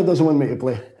manager doesn't want me to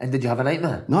play. And did you have a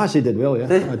nightmare? No, I actually did well, yeah.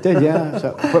 I did, yeah.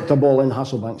 So I whipped a ball in,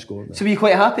 Hasselbank scored. So were you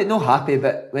quite happy? Not happy,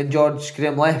 but when George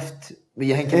Graham left, were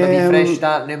you thinking maybe fresh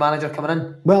start, new manager coming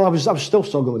in? Well, I was still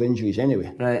struggling with injuries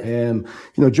anyway. Right.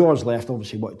 George left,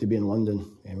 obviously wanted to be in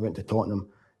London, and went to Tottenham.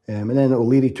 And then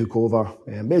O'Leary took over.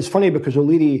 But it's funny because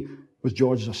O'Leary was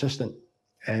George's assistant.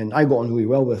 And I got on really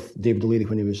well with David O'Leary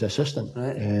when he was assistant.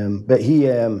 Right. But he,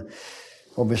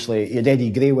 obviously, he had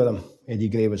Eddie Gray with him. Eddie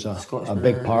Gray was a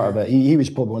big part of it. He was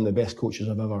probably one of the best coaches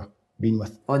I've ever been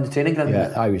with. On the training ground?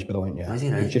 Yeah, he was brilliant, yeah. Was he,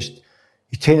 right?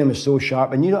 His training was so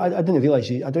sharp. And I didn't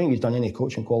realise, I don't think he's done any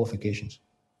coaching qualifications.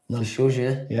 None. It shows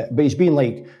you. Yeah, but he's been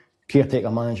like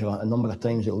caretaker manager a number of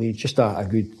times at Leeds. Just a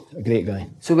great guy.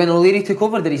 So when O'Leary took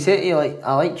over, did he say to you, like,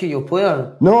 "I like you, you'll play"?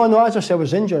 Or? No, as I said, I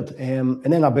was injured. And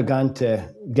then I began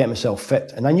to get myself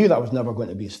fit. And I knew that I was never going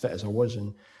to be as fit as I was.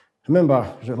 And I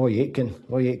remember, was it Roy Aitken?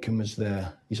 Roy Aitken was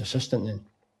his assistant then.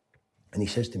 And he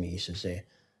says to me, he says,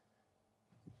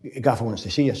 "Gaffer wants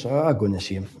to see you." So I go in to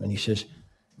see him. And he says,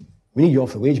 "We need you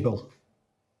off the wage bill."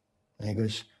 And he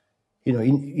goes, you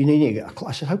need to get a club.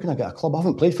 I said, "How can I get a club? I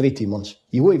haven't played for 18 months.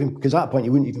 You won't even, because at that point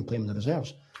you wouldn't even play in the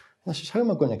reserves." And I says, "How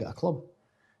am I going to get a club?"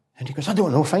 And he goes, I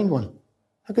don't know, find one.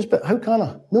 I goes, but how can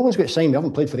I? No one's got to sign me. I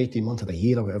haven't played for 18 months of the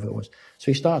year or whatever it was.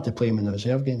 So he started to play him in the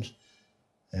reserve games.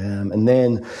 And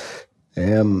then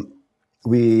I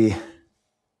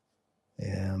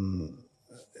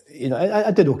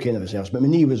did okay in the reserves, but my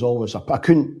knee was always up. I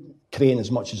couldn't train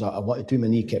as much as I wanted to. My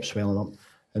knee kept swelling up.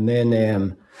 And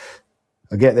then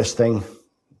I get this thing,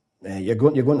 you're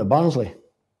going to Barnsley.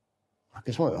 I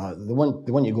guess the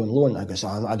one you go on loan. I guess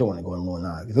I don't want to go on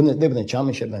loan. They were in the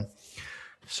Championship then.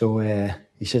 So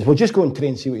he says, well, just go and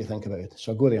train, see what you think about it.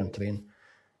 So I go there and train.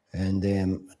 And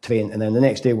train, and then the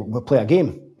next day we'll play a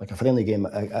game, like a friendly game,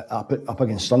 up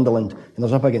against Sunderland, and I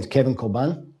was up against Kevin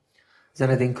Coban.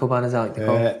 Zinedine Coban, is that like the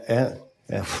call?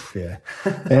 Yeah.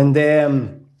 And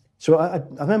so I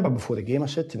remember before the game, I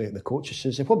said to the coach, he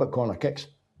says, what about corner kicks?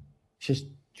 He says,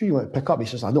 do you want to pick up? He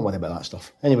says, I don't worry about that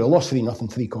stuff. Anyway, I lost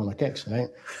 3-0, 3 corner kicks, right?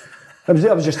 It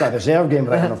was just a reserve game,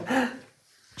 right enough.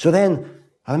 So then,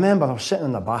 I remember I was sitting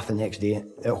in the bath the next day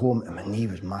at home, and my knee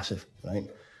was massive, right?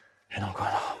 And I'm going,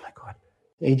 oh my God.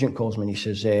 The agent calls me and he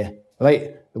says,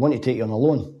 right, they want to take you on a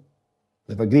loan.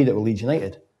 They've agreed it with Leeds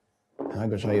United. And I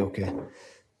goes, right, okay.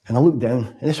 And I looked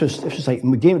down, and this was like,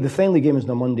 the friendly game was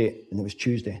on a Monday, and it was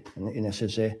Tuesday. And I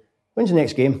says, when's the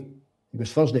next game? He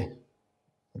goes, Thursday.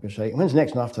 I goes, right, when's the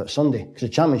next one after that? Sunday. Because the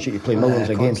Championship, you play millions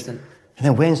of games. And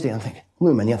then Wednesday, I'm thinking,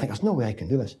 look at my knee, I think, there's no way I can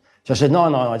do this. So I said, no,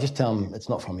 I just tell him it's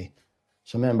not for me.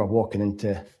 So I remember walking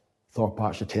into Thorpe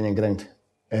Arch, the training ground,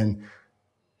 and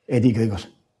Eddie Gray goes,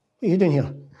 what are you doing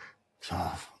here? So,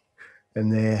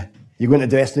 and you go into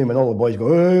the dressing room and all the boys go,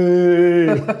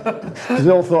 hey! Because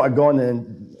they all thought I'd gone,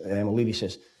 and O'Leary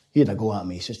says, he had a go at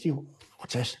me. He says,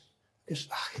 what's this? Goes,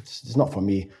 it's not for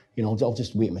me. I'll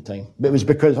just wait my time. But it was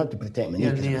because I had to protect my knee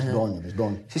because it was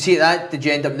gone. So see that, did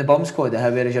you end up in the bomb squad?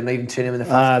 Whereas you're not even training with the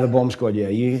first? The bomb squad,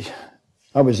 yeah.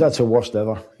 That's the worst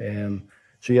ever.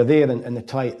 So you're there and they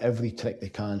try every trick they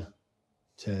can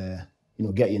to,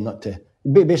 get you not to,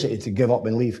 basically to give up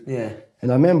and leave. Yeah.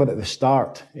 And I remember at the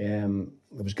start, there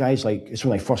was guys like, it's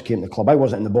when I first came to the club. I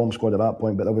wasn't in the bomb squad at that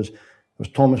point, but there was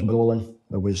Thomas Brolin,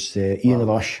 there was Ian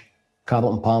Rush,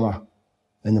 Carlton Palmer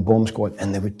in the bomb squad,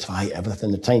 and they would try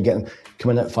everything. They'd try and get them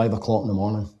coming in at 5 o'clock in the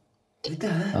morning. Did they?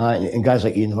 And guys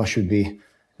like Ian Rush would be...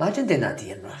 Imagine doing that to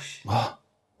Ian Rush. Oh,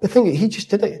 the thing is, he just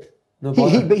did it. No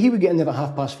but he would get in there at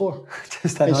 4:30.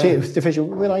 Just and say to the official,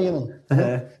 where are you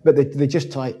then? But they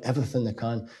just try everything they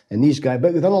can. And these guys,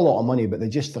 but they've done a lot of money, but they're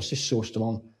just so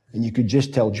strong. And you could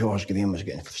just tell George Graham was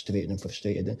getting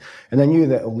frustrated. And I knew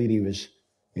that O'Leary was,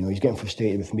 he's getting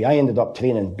frustrated with me. I ended up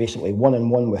training basically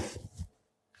 1-on-1 with,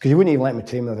 because he wouldn't even let me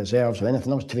train with reserves or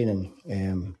anything. I was training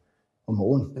on my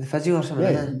own. With the physio or something?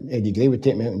 Yeah, Eddie Gray would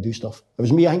take me out and do stuff. It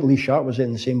was me, I think Lee Sharp was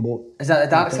in the same boat. Is that the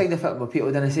dark side of it, what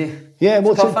people didn't say? Yeah,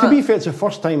 well, to be fair, it's the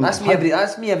first time... That's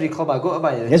me every club I go to,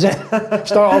 by the way. Is it?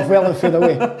 Start off well and fade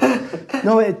away.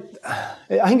 No,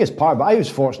 I think it's part, but I was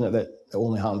fortunate that it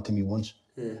only happened to me once.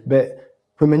 Yeah. But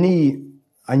with my knee,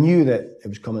 I knew that it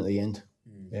was coming to the end.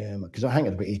 Because I think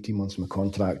it was about 18 months of my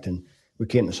contract, and we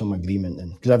came to some agreement.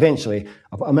 And because eventually,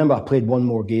 I remember I played one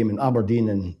more game in Aberdeen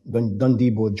and Dundee.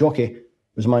 Both Jockey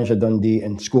was manager of Dundee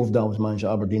and Scovedale was manager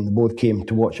of Aberdeen. They both came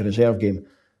to watch a reserve game,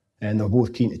 and they were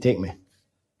both keen to take me.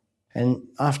 And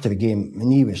after the game, my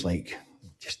knee was like,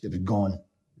 it was gone.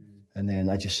 And then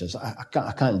I just says,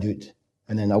 I can't do it.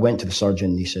 And then I went to the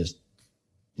surgeon, and he says,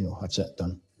 that's it,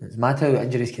 done. It's mad how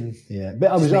injuries can... Yeah, but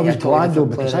I was glad though,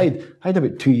 because I had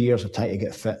about 2 years of trying to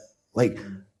get fit. Like,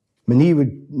 my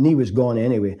knee was gone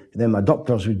anyway, and then my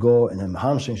abductors would go, and then my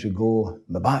hamstrings would go,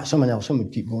 my back, someone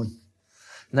would keep going.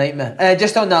 Nightmare.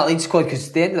 Just on that Leeds squad,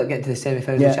 because they ended up getting to the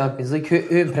semi-finals of Champions League.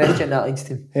 Who impressed you in that Leeds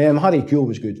team? Harry Kuehl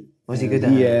was good. Was he good?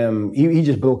 He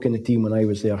just broke in the team when I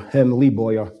was there. Him, Lee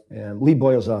Boyer. Lee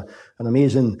Boyer's an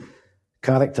amazing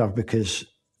character, because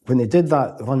when they did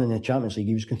that run in the Champions League,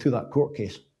 he was going through that court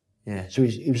case. Yeah. So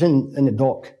he was in the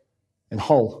dock in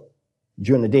Hull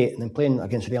during the day, and then playing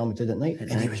against Real Madrid at night,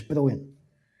 and he was brilliant.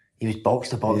 He was box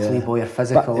to box, Lee Boyer,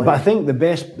 physical. But I think the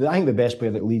best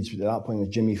player that Leeds at that point was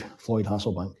Jimmy Floyd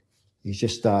Hasselbank. He's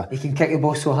just he can kick the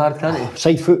ball so hard, can't he?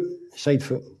 Side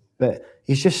foot. But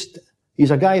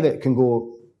he's a guy that can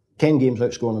go 10 games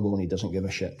without scoring a goal and he doesn't give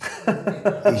a shit.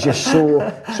 He's just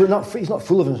he's not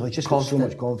full of himself. He's just got so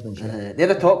much confidence. They're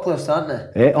the top players,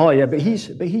 aren't they? But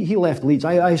he left Leeds.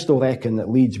 I still reckon that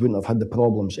Leeds wouldn't have had the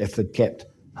problems if they'd kept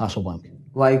Hasselbank.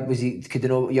 Why was he? Could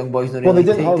the young boys not really? Well, they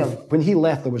didn't take have him? When he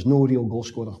left. There was no real goal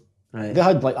scorer. Right. They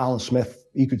had like Alan Smith.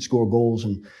 He could score goals,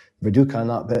 and Viduka and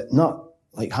that, but not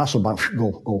like Hasselbank.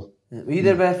 Goal. Yeah. Were you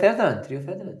there by Ferdinand? Rio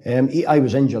Ferdinand? I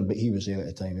was injured, but he was there at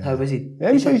the time. Yeah. How was he?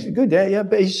 Yeah, he's good. Yeah,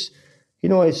 but he's you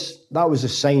know, that was a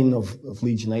sign of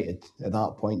Leeds United at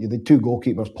that point. The two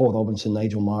goalkeepers, Paul Robinson,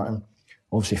 Nigel Martin,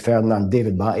 obviously Ferdinand,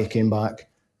 David Batty came back,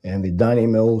 and the Danny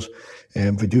Mills,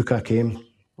 Viduka came.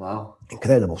 Wow.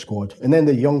 Incredible squad. And then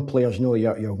the young players, you know,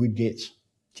 your Woodgates.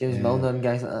 James Milner and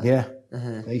guys like that. Yeah.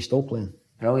 He's still playing.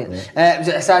 Brilliant. Was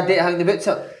it a sad day to hang the boots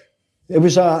up? It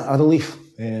was a relief.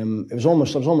 It was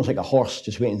almost like a horse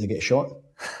just waiting to get shot.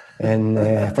 And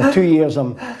for 2 years, I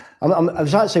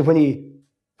was actually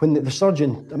when the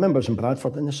surgeon, I remember it was in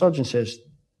Bradford, and the surgeon says,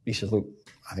 look,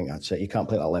 I think that's it. You can't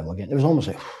play at that level again. It was almost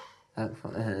like,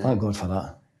 thank God for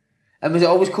that. And was it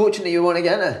always coaching that you want to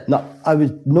get into? No, I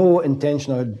was no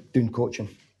intention of doing coaching.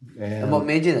 And what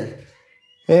made you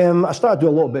then? I started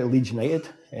doing a little bit of Leeds United,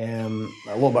 a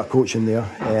little bit of coaching there,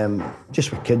 just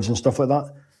with kids and stuff like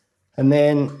that. And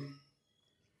then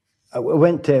I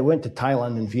went to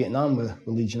Thailand and Vietnam with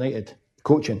Leeds United,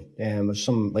 coaching, with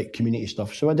some like community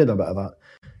stuff. So I did a bit of that.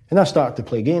 And I started to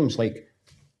play games, like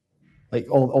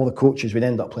all the coaches would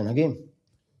end up playing a game.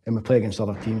 And we'd play against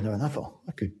other teams. And I thought,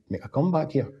 I could make a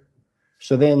comeback here.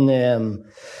 So then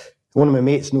one of my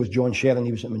mates knows John Sheeran,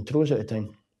 he was at Montrose at the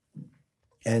time.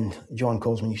 And John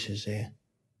calls me and he says, do you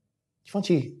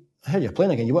fancy, I heard you're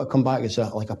playing again, you want to come back as a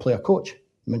player coach?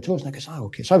 Montrose, and I goes,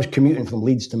 okay. So I was commuting from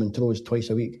Leeds to Montrose twice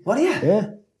a week. What are you?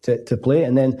 Yeah, to play.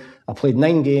 And then I played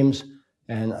 9 games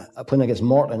and I played against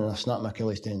Morton and I snapped my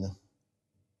Achilles tendon.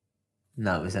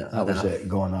 That was it. That was it,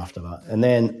 gone after that. And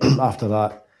then after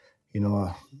that, you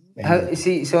know...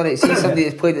 see somebody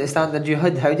that's played at the standard you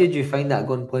had, how did you find that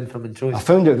going playing for Montrose? I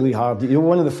found it really hard. You know,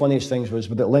 one of the funniest things was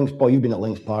with Links, you've been at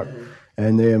Links Park,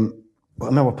 and I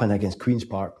remember playing against Queen's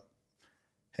Park,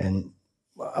 and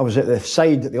I was at the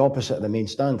side, at the opposite of the main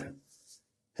stand,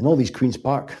 and all these Queen's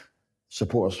Park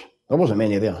supporters, there wasn't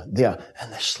many there,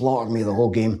 and they slaughtered me the whole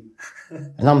game.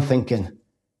 And I'm thinking,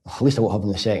 at least I won't have in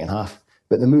the second half.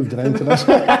 But they moved around to this.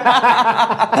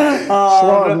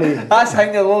 Slaughtered me. That's how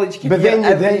the knowledge you can get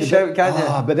every shout, can't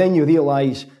you? But then you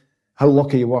realise how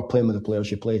lucky you were playing with the players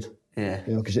you played. Yeah.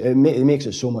 You know, because it makes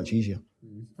it so much easier.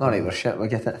 Alright, we're shit, we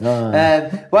get it.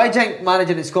 Why do you think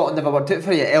managing in Scotland never worked out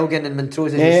for you? Elgin and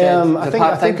Montrose, as you said.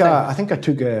 I think I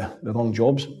took the wrong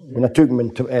jobs. When I took them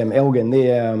into Elgin,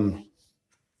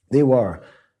 they were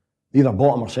either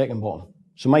bottom or second bottom.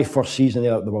 So my first season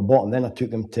they were bottom. Then I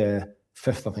took them to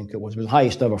 5th, I think it was. It was the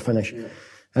highest ever finish. Yeah.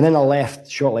 And then I left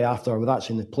shortly after. I was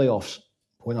actually in the playoffs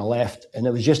when I left. And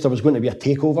it was just, there was going to be a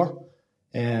takeover.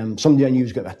 Somebody I knew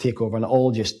was going to be a takeover, and it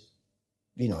all just,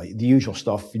 you know, the usual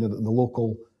stuff. You know,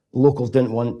 the locals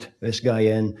didn't want this guy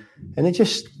in. And it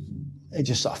just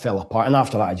sort of fell apart. And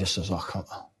after that, I just was,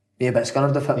 be a bit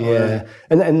scared of it. Yeah.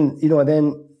 And you know,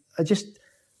 then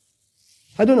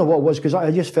I don't know what it was, because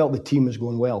I just felt the team was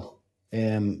going well.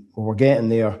 We were getting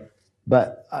there.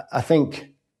 But I think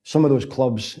some of those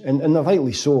clubs, and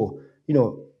rightly so, you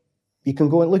know, you can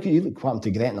go and look what happened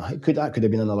to Gretna. That could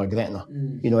have been another Gretna.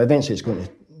 You know, eventually it's going to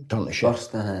turn to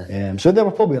shit. So they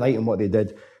were probably right in what they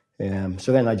did.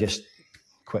 So then I just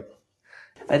quit.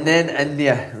 And then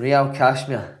India, Real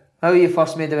Kashmir. How were you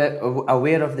first made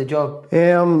aware of the job?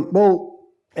 Well,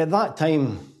 at that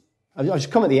time, I was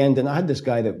coming at the end, and I had this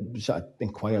guy that sort of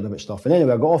inquired about stuff. And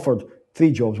anyway, I got offered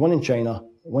 3 jobs, one in China,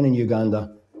 one in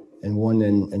Uganda, and one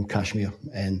in Kashmir.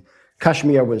 And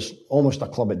Kashmir was almost a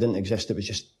club that didn't exist. It was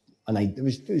just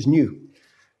it was new.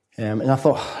 And I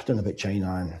thought, I don't know about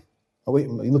China. And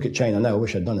you look at China now, I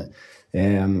wish I'd done it.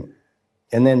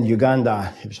 And then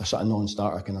Uganda, it was a sort of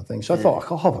non-starter kind of thing. So I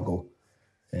thought, I'll have a go.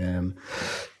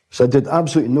 So I did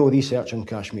absolutely no research on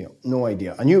Kashmir, no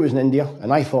idea. I knew it was in India,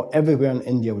 and I thought everywhere in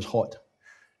India was hot.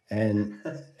 And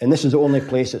this is the only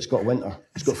place that's got winter.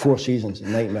 It's got 4 seasons, a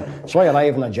nightmare. So I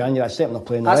arrived in January, I stepped on a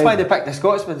plane. That's why they picked the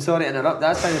Scotsman, sorry to interrupt,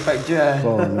 that's why they picked you.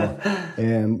 Oh,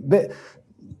 no. But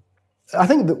I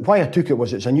think that why I took it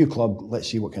was it's a new club, let's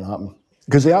see what can happen.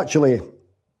 Because they actually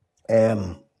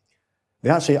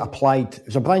applied, it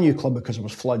was a brand new club because there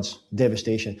was floods,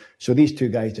 devastation. So these 2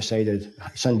 guys decided,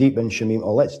 Sandeep and Shamim,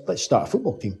 let's start a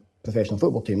football team, professional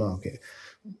football team. Oh, okay.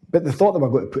 But they thought they were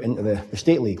going to put into the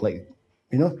state league, like,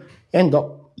 you know, end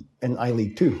up in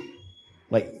I-League 2,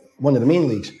 like one of the main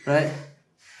leagues. Right.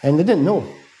 And they didn't know.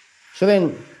 So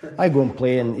then I go and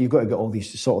play, and you've got to get all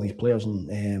these players,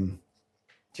 and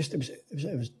it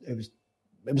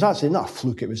was actually not a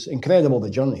fluke. It was incredible, the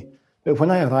journey. But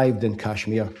when I arrived in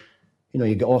Kashmir, you know,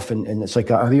 you get off and it's like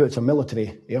it's a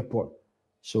military airport.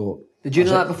 So did you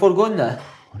know that before going there?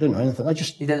 I didn't know anything.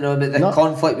 You didn't know about the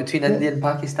conflict between India and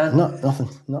Pakistan? No, nothing.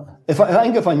 No. I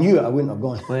think if I knew it, I wouldn't have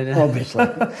gone. Obviously.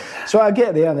 So I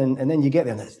get there, and then you get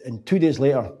there, and 2 days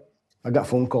later, I got a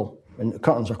phone call, and the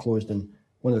curtains are closed, and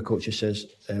one of the coaches says,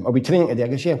 "Are we training today?" I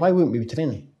goes, "Yeah. Why wouldn't we be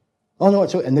training? Oh no,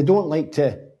 it's okay. And they don't like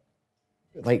to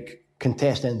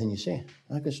contest anything you say.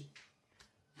 I just,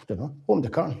 I don't know, opened the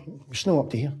curtain, snow up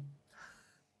to here.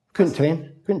 Couldn't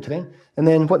train. And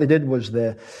then what they did was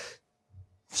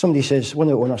somebody says, one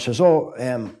of the owners says,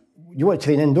 you want to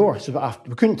train indoor? So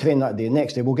we couldn't train that day.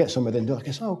 Next day we'll get somewhere indoor. I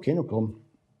guess, okay, no problem.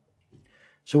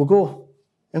 So we'll go.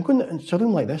 And it's a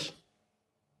room like this.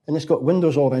 And it's got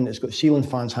windows all around it. It's got ceiling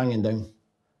fans hanging down.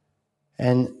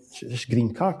 And it's this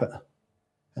green carpet.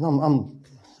 And I'm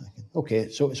thinking, okay,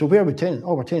 so where are we training?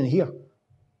 Oh, we're training here.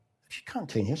 You can't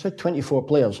train here. So 24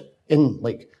 players in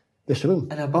this room.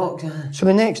 In a box. So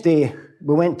the next day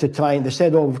we went to try and they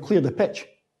said, oh, we've cleared the pitch.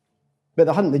 But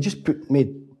they hadn't, they just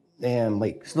made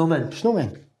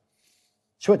snowmen.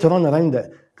 So we had to run around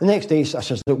it. The next day I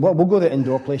says, we'll go to the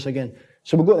indoor place again.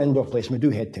 So we'll go to the indoor place and we do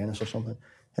head tennis or something.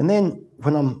 And then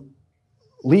when I'm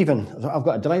leaving, I've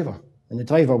got a driver and the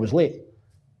driver was late.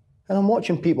 And I'm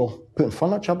watching people putting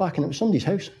furniture back and it was somebody's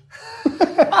house.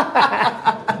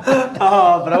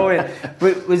 Oh,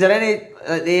 brilliant. Was there any,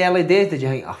 the early days, did you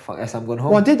think, oh, fuck this, I'm going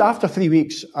home? Well, I did. After 3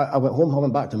 weeks, I went home, I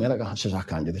went back to America. I says, I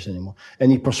can't do this anymore.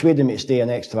 And he persuaded me to stay an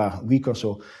extra week or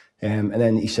so. And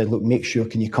then he said, look, make sure,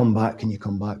 can you come back?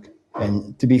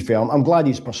 And to be fair, I'm glad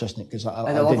he's persistent. Because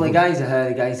and the lovely guys,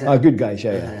 the guys? Good guys,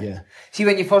 yeah. See,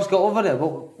 when you first got over there,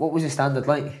 what was the standard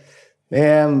like?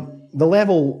 The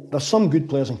level, there's some good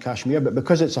players in Kashmir, but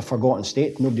because it's a forgotten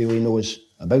state, nobody really knows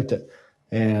about it.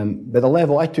 But the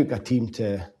level, I took a team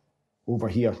to over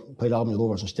here, played Albany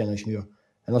Rovers and Stenhousemuir,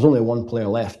 and there's only one player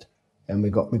left, and we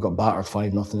got battered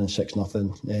 5-0 and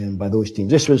 6-0 by those teams.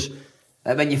 This was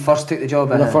when you first took the job.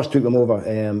 When I first took them over,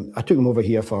 I took them over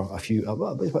here for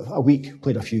a week,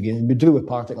 played a few games. We drew with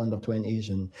Partick under 20s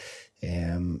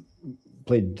and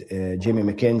played Jamie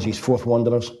McKenzie's Fourth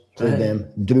Wanderers, played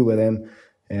them, drew with them.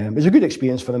 It was a good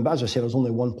experience for them, but as I said, there's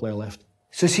only one player left.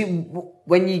 So see,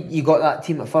 when you got that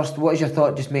team at first, what was your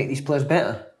thought? Just make these players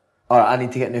better? Or I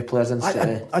need to get new players in?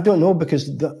 I don't know,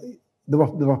 because they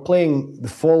were playing the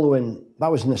following,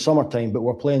 that was in the summertime, but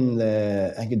we're playing I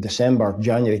think in December,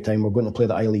 January time, we're going to play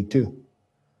the I-League 2.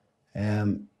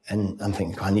 And I'm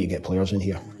thinking, I need to get players in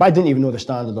here. But I didn't even know the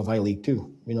standard of I-League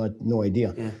 2. I had no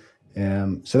idea. Yeah.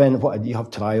 So then you have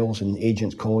trials and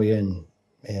agents call you, and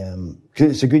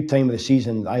cause it's a good time of the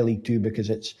season, I-League 2, because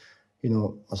it's,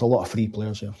 there's a lot of free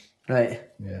players there. Right.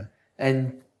 Yeah.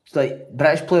 And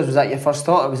British players, was that your first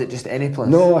thought, or was it just any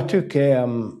players? No, I took,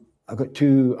 I got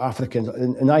 2 Africans.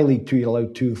 In I-League 2, you're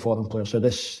allowed 2 foreign players. So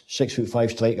this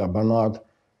 6'5" striker, Bernard,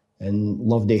 and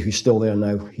Loveday, who's still there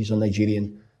now, he's a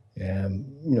Nigerian.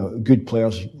 Good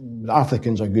players. The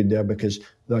Africans are good there because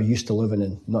they're used to living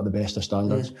in not the best of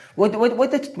standards. Yeah. What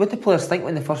did players think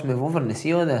when they first move over and they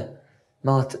see all the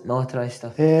militarised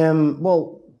stuff?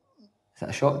 Well, is that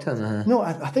a shock to them? No,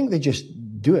 I think they just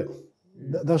do it.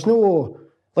 There's no...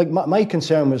 my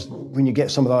concern was when you get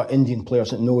some of our Indian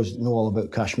players that know all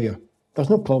about Kashmir, there's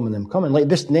no problem in them coming. Like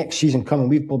this next season coming,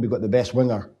 we've probably got the best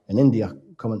winger in India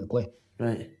coming to play.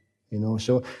 Right.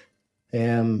 So...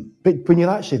 but when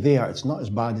you're actually there, it's not as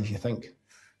bad as you think.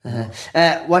 One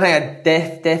thing I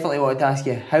definitely wanted to ask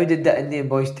you, how did the Indian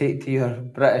boys take to your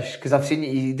British? Because I've seen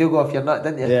you do go off your nut,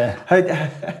 didn't you? Yeah.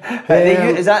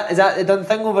 Is that the done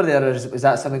thing over there, or was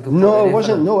that something completely No, it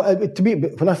different? wasn't.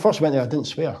 No, when I first went there, I didn't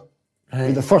swear.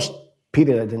 Right. The first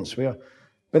period, I didn't swear.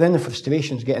 But then the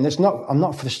frustration's getting. I'm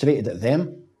not frustrated at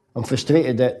them. I'm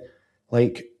frustrated at,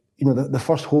 the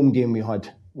first home game we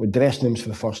had with dressing rooms for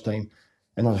the first time.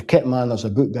 And there's a kit man, there's a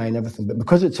boot guy and everything. But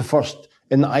because it's the first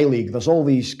in the I-League, there's all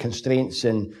these constraints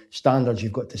and standards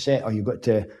you've got to set, or you've got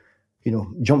to,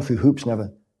 jump through hoops and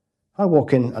everything. I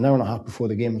walk in an hour and a half before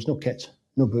the game, there's no kits,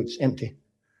 no boots, empty.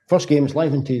 First game, it's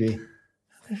live on TV.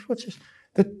 What's this?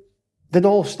 They'd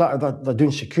all started, they're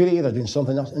doing security, they're doing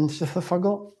something else, and they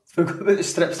forgot. Forgot about the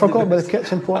strips. Forgot about the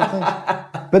kits, important things.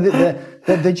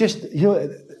 But they just,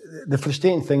 the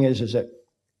frustrating thing is that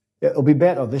it'll be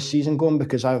better this season going,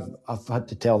 because I've had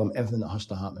to tell them everything that has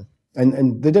to happen.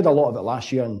 And they did a lot of it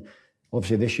last year, and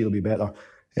obviously this year will be better.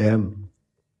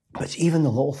 But it's even the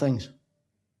little things.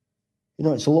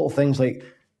 It's the little things like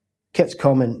kits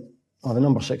come and, the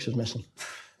number 6 is missing.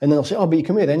 And then they'll say, but you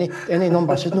can wear any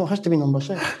number. I said, no, it has to be number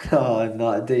 6. Oh, I'm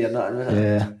not a day, you're not a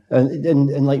minute. Yeah.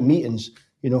 And like meetings,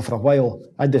 for a while,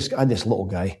 I had this little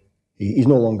guy. He's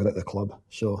no longer at the club.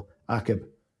 So Akib,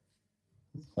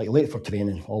 late for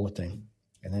training all the time.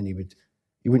 And then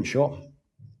he wouldn't shop.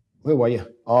 Where were you?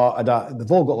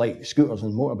 They've all got scooters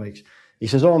and motorbikes. He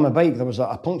says, on my bike there was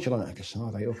a puncture on it. I guess,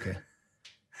 all right, okay.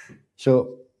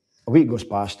 So a week goes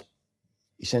past.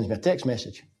 He sends me a text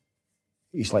message.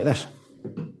 He's like this,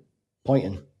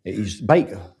 pointing at his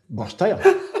bike, burst tyre.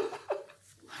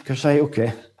 I go, right,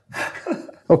 okay.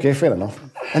 Okay, fair enough.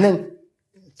 And then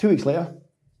 2 weeks later,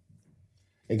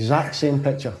 exact same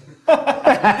picture.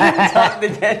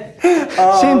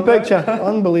 Same picture,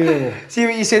 unbelievable. See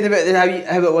what you said about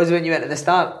how it was when you went at the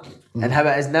start and how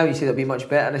it is now. You said it'll be much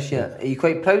better this year. Are you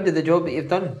quite proud of the job that you've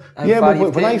done?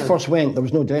 When I first went, there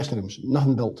was no dressing rooms,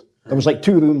 nothing built. There was like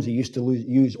 2 rooms they used to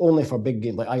use only for big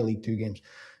games, like I-League 2 games.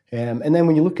 And then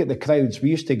when you look at the crowds, we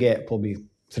used to get probably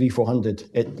 300-400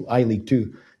 at I-League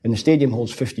 2, and the stadium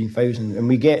holds 15,000,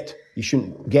 and you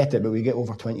shouldn't get it, but we get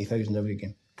over 20,000 every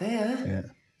game. Yeah.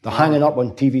 They're hanging up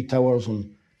on TV towers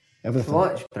and everything.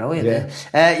 Watch, brilliant.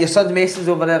 Yeah. Your son Mason's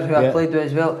over there, who I played with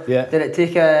as well. Yeah. Did it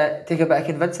take a bit of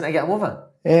convincing to get him over?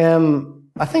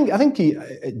 I think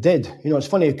it did. You know, it's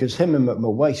funny because him and my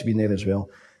wife's been there as well,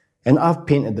 and I've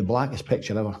painted the blackest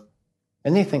picture ever,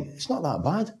 and they think it's not that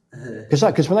bad.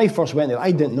 Because when I first went there,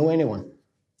 I didn't know anyone.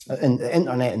 And the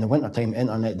internet in the winter time,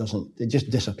 it just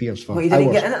disappears for you hours.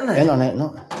 Didn't get internet?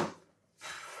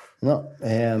 No.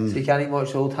 So you can't even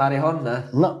watch the old Harry Horn now?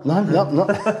 No.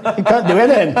 You can't do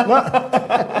anything.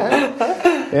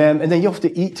 And then you have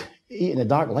to eat in the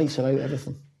dark, lights are out,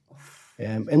 everything.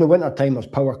 In the winter time, there's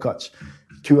power cuts,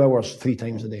 2 hours, 3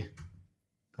 times a day.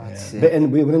 But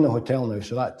we're in the hotel now,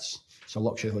 so it's a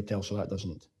luxury hotel, so that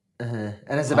doesn't.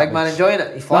 And is the big man enjoying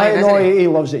it? He's flying, he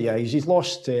loves it, yeah. He's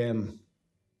lost, I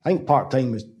think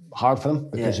part-time was hard for him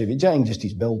because of just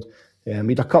his build. He had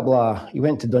he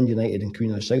went to Dundee United and Queen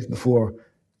of the South before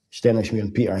Stenhousemuir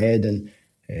and Peterhead, and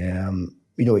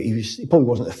he probably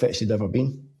wasn't the fittest he'd ever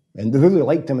been. And they really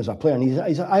liked him as a player, and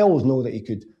I always know that he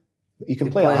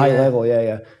can play at a high level,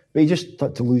 but he just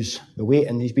had to lose the weight,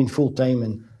 and he's been full-time,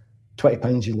 and 20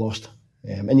 pounds he lost.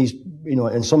 And he's,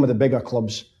 in some of the bigger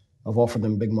clubs, I've offered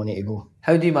him big money to go.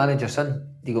 How do you manage your son?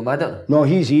 Do you go mad at him? No,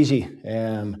 he's easy.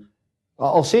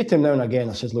 I'll say to him now and again,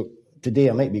 I says, look, today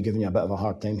I might be giving you a bit of a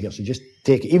hard time here, so just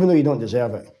take it, even though you don't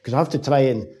deserve it, because I have to try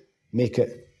and make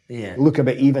it look a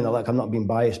bit even, like I'm not being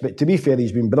biased. But to be fair,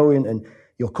 he's been brilliant, and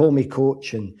he'll call me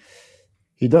coach, and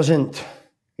he doesn't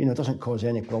cause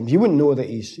any problems. You wouldn't know that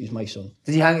he's my son.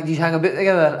 Do you hang about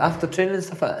together after training and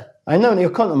stuff like that? I know, and he'll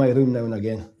come to my room now and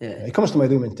again. Yeah. He comes to my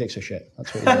room and takes a shit.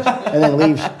 That's what he does. And then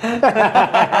leaves.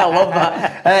 I love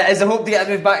that. Is there hope to get a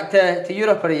move back to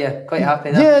Europe, or are you quite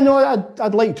happy now? Yeah, no,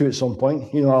 I'd like to at some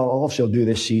point. I'll do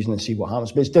this season and see what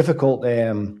happens. But it's difficult,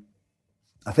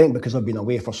 I think, because I've been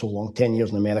away for so long, 10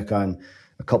 years in America and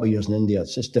a couple of years in India.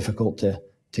 It's just difficult to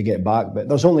get back. But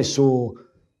there's only so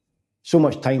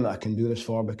much time that I can do this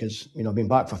for, because I've been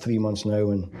back for 3 months now,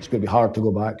 and it's going to be hard to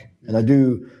go back. And I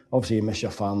do, obviously, you miss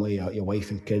your family, your wife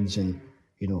and kids, and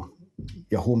your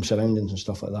home surroundings and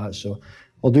stuff like that. So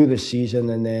I'll do this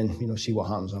season and then see what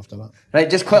happens after that. Right,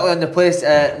 just quickly on the place,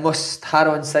 most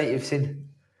harrowing sight you've seen?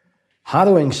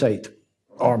 Harrowing sight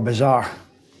or bizarre?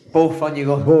 Both, on you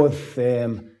go. Both.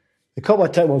 A couple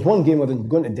of times, there was one game where we were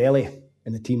going to Delhi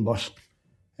in the team bus,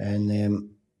 and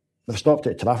they stopped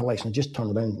at traffic lights, and I just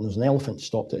turned around and there was an elephant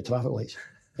stopped at traffic lights.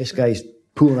 This guy's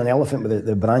pulling an elephant with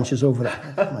the branches over it.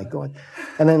 Oh my God.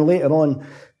 And then later on,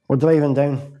 we're driving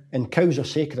down, and cows are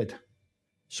sacred.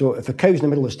 So if a cow's in the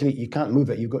middle of the street, you can't move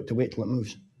it, you've got to wait till it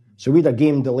moves. So we had a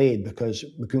game delayed because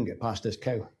we couldn't get past this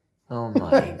cow. Oh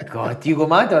my God. Do you go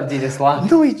mad or do you just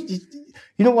laugh? No, you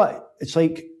know what? It's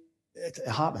like, it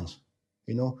happens,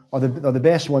 Or the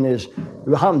best one is,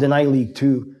 it happened in I-League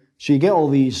 2. So you get all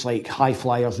these like high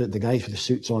flyers, the guys with the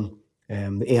suits on,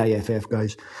 the AIFF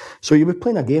guys. So you were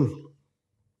playing a game.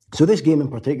 So this game in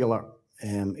particular,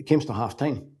 it came to half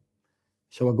time.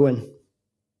 So we're going,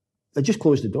 they just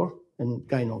closed the door, and the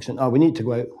guy knocks in, we need to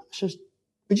go out. I says,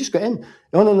 we just got in.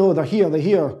 No, they're here,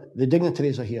 the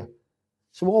dignitaries are here.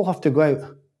 So we all have to go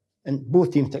out, and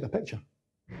both teams take a picture.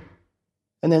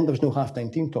 And then there was no half-time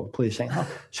team talk, play the second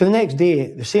half. So the next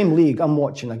day, the same league, I'm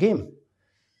watching a game.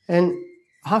 And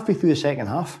halfway through the second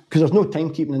half, because there's no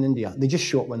timekeeping in India, they just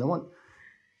show up when they want.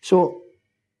 So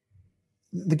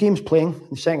the game's playing in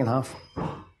the second half,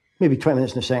 maybe 20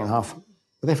 minutes in the second half,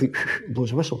 the referee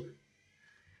blows a whistle.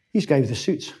 These guys with the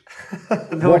suits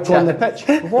walk on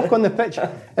the pitch,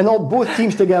 and both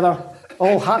teams together,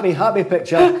 all happy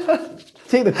picture,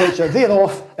 take the picture, they're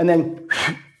off, and then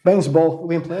bounce the ball,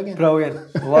 away and play again.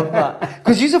 Brilliant, love that.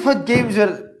 Because you've had games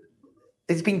where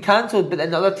it's been cancelled, but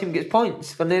then the other team gets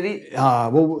points for no reason.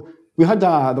 Well, we had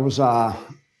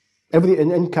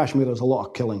in Kashmir there's a lot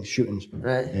of killings, shootings.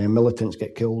 Right. Militants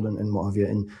get killed and what have you,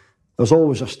 and there's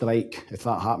always a strike if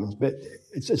that happens. But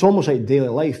it's almost like daily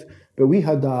life. But we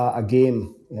had a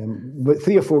game, with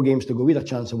 3 or 4 games to go. We had a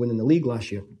chance of winning the league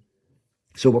last year.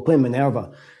 So we're playing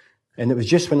Minerva, and it was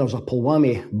just when there was a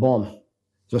Pulwama bomb. It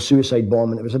was a suicide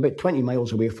bomb, and it was about 20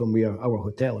 miles away from where our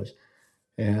hotel is.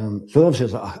 So obviously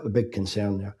there's a big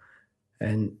concern there.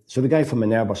 And so the guy from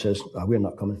Minerva says, we're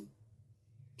not coming.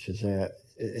 He says,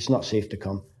 it's not safe to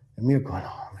come. And we're going,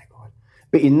 oh my God.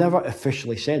 But he never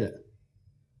officially said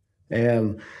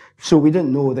it. So we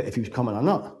didn't know that if he was coming or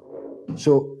not.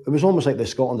 So it was almost like the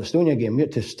Scotland-Estonia game. We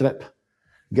had to strip,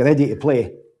 get ready to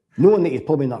play, knowing that he's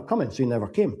probably not coming, so he never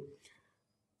came.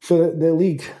 So the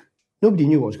league, nobody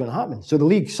knew what was going to happen. So the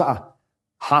league sort of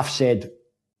half said,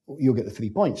 you'll get the 3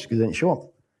 points because he didn't show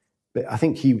up. But I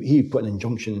think he put an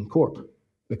injunction in court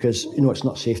because, it's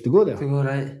not safe to go there. To go,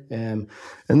 right. And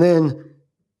then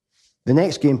the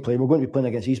next game play, we're going to be playing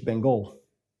against East Bengal,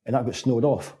 and that got snowed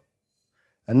off.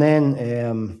 And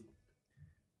then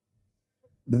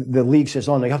the league says,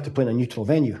 you have to play in a neutral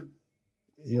venue.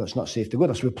 It's not safe to go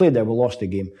there. So we played there, we lost the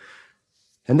game.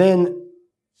 And then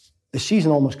the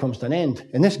season almost comes to an end,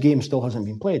 and this game still hasn't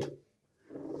been played.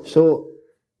 So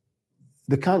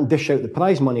they can't dish out the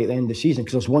prize money at the end of the season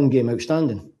because there's one game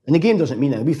outstanding. And the game doesn't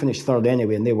mean it. We finished third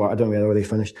anyway, and they were, I don't know where they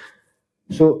finished.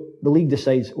 So the league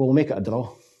decides, we'll make it a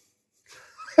draw.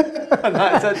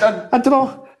 That's it done. A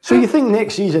draw. So you think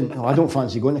next season, I don't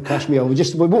fancy going to Kashmir. We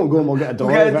won't go and we'll get a draw.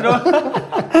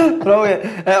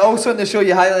 Brilliant. Also on the show,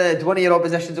 you highlighted one of your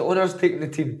opposition's owners taking the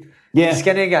team. Yeah. The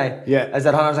skinny guy. Yeah. Is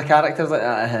there hundreds of characters like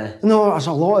that? No, there's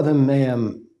a lot of them.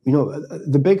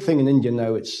 The big thing in India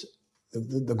now,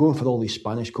 they're going for all these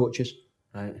Spanish coaches.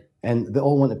 Right. And they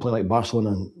all want to play like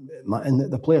Barcelona,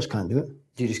 and the players can't do it.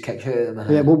 Do you just kick shit at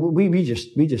them? Yeah, well,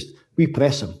 we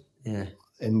press them. Yeah.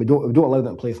 And we don't allow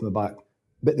them to play from the back.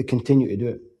 But they continue to do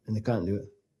it, and they can't do it.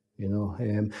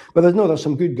 But there's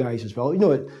some good guys as well.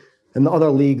 In the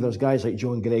other league, there's guys like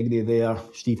John Gregory there,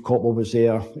 Steve Coppell was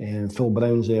there, and Phil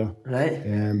Brown's there. Right.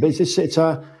 But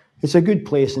it's a good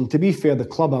place, and to be fair, the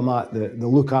club I'm at, they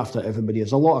look after everybody.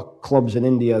 There's a lot of clubs in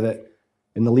India that,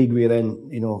 in the league we're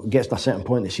in, gets to a certain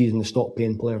point in the season, they stop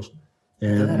paying players.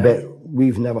 But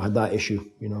we've never had that issue,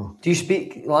 Do you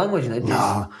speak language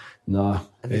now? No.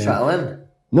 Have you tried to learn?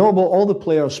 No, but all the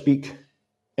players speak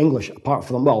English, apart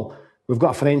from, we've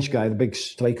got a French guy, the big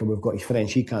striker we've got, he's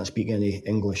French, he can't speak any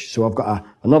English. So I've got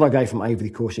another guy from Ivory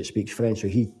Coast that speaks French, so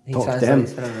he talks to him.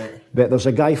 Right. But there's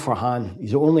a guy, Farhan,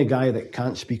 he's the only guy that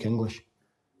can't speak English.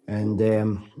 And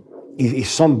he's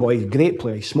some boy, he's a great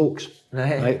player, he smokes.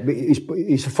 Right? But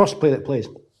he's the first player that plays.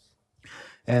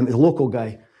 He's a local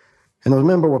guy. And I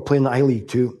remember we're playing the I-League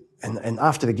 2, and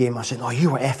after the game I said,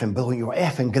 you were effing brilliant, you were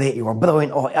effing great, you were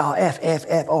brilliant,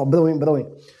 brilliant.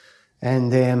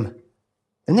 And the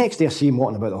next day I see him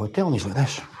walking about the hotel and he's like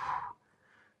this.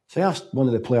 So I asked one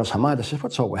of the players, Hamad, I said,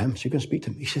 what's up with him? So you can speak to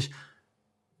him. He says,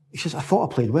 I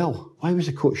thought I played well. Why was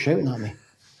the coach shouting at me?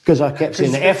 Because I kept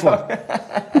saying the F word.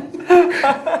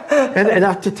 and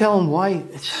I had to tell him why.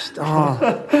 It's just,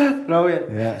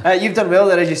 Brilliant. Yeah. You've done well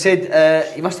there, as you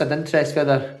said. You must have had interest for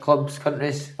other clubs,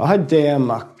 countries. I had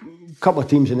a couple of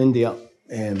teams in India,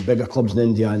 bigger clubs in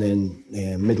India and then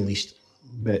Middle East.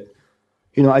 But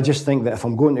I just think that if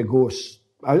I'm going to go,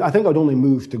 I think I'd only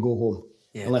move to go home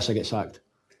unless I get sacked.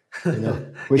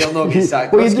 You'll not get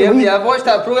sacked. I've watched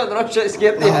that programme, they're not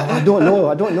scared of you. I don't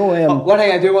know. One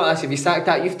thing I do want to ask, have you sacked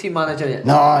that youth team manager yet?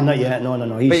 No, not yet. No.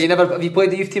 But have you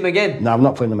played the youth team again? No, I'm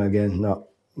not playing them again. No.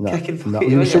 Kicking for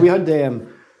So we had,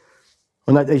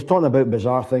 he's talking about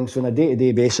bizarre things, so on a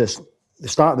day-to-day basis, the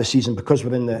start of the season, because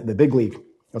we're in the big league,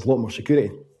 there's a lot more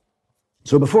security.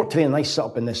 So before training, I sit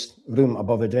up in this room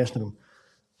above the dressing room,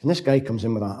 and this guy comes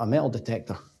in with a metal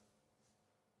detector.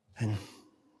 And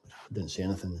I didn't say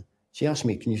anything. So he asked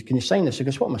me, can you sign this? I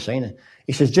goes, what am I signing?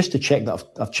 He says, just to check that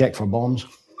I've checked for bombs.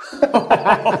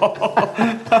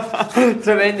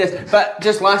 Tremendous. But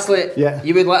just lastly,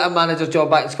 you would let a manager's job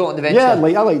back in Scotland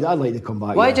eventually? Yeah, I'd like to come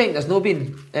back. Why do you think there's not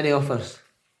been any offers?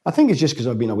 I think it's just because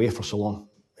I've been away for so long.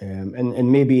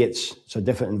 And maybe it's a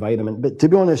different environment. But to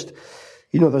be honest,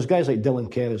 there's guys like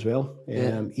Dylan Kerr as well.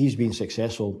 He's been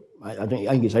successful. I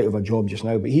think he's out of a job just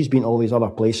now, but he's been all these other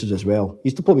places as well.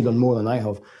 He's probably done more than I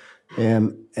have.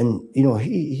 And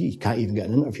he can't even get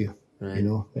an interview. Right.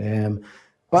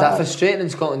 Is that frustrating in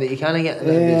Scotland that you can't get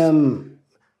interviews?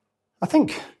 I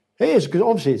think it is, because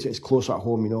obviously it's closer at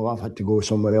home. I've had to go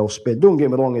somewhere else, but don't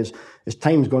get me wrong, as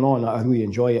time's gone on, I really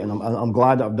enjoy it, and I'm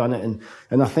glad that I've done it.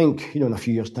 And I think in a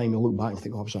few years' time you'll look back and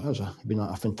think, it's been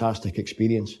a fantastic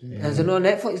experience. Is there no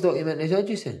Netflix documentary, did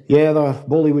you say? Yeah,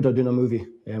 Bollywood are doing a movie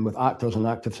with actors and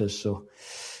actresses. So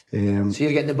you're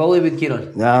getting the Bollywood gear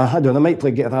on? Nah, I don't know. I might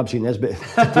play Get Rabsy Nesbitt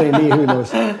to play me. Who knows?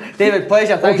 David,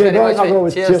 pleasure. Thanks very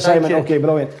much. Cheers, Simon. Okay,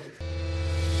 brilliant.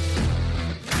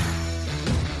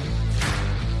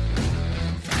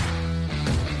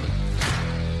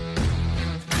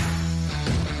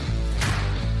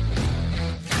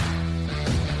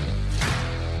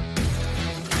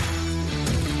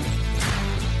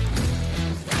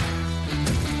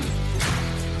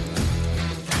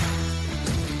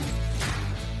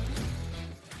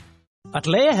 At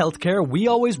Leia Healthcare, we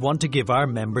always want to give our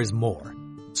members more.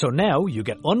 So now you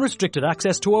get unrestricted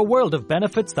access to a world of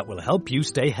benefits that will help you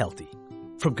stay healthy.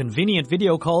 From convenient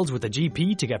video calls with a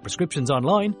GP to get prescriptions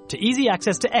online, to easy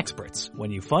access to experts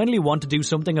when you finally want to do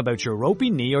something about your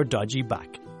ropey knee or dodgy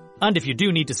back. And if you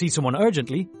do need to see someone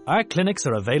urgently, our clinics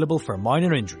are available for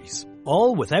minor injuries,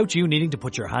 all without you needing to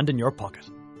put your hand in your pocket.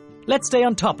 Let's stay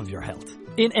on top of your health,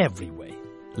 in every way.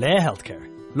 Leia Healthcare,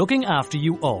 looking after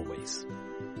you always.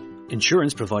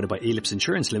 Insurance provided by Ellipse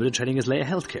Insurance Limited, trading as Leia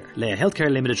Healthcare. Leia Healthcare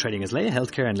Limited, trading as Leia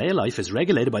Healthcare, and Leia Life is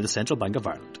regulated by the Central Bank of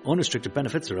Ireland. Unrestricted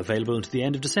benefits are available until the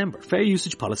end of December. Fair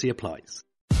usage policy applies.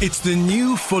 It's the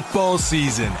new football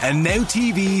season, and now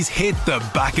TVs hit the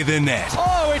back of the net.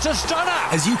 Oh, it's a stunner!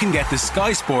 As you can get the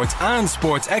Sky Sports and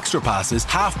Sports Extra passes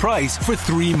half price for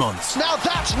 3 months. Now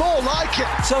that's more like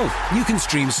it! So, you can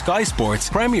stream Sky Sports,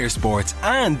 Premier Sports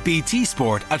and BT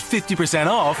Sport at 50%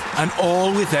 off, and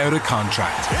all without a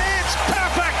contract. It's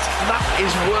perfect! That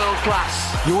is world class.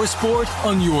 Your sport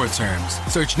on your terms.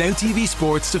 Search Now TV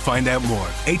Sports to find out more.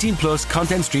 18 plus,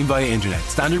 content streamed via internet.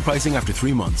 Standard pricing after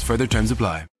 3 months. Further terms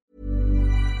apply.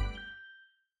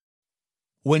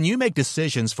 When you make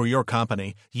decisions for your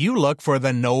company, you look for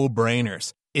the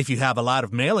no-brainers. If you have a lot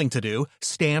of mailing to do,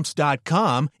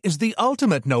 Stamps.com is the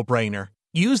ultimate no-brainer.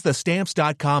 Use the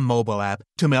Stamps.com mobile app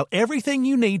to mail everything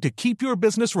you need to keep your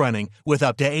business running with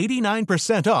up to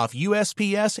 89% off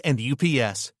USPS and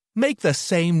UPS. Make the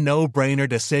same no-brainer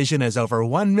decision as over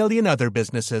 1 million other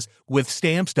businesses with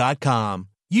Stamps.com.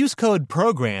 Use code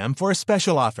PROGRAM for a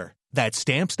special offer. That's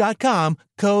Stamps.com,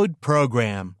 code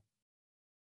PROGRAM.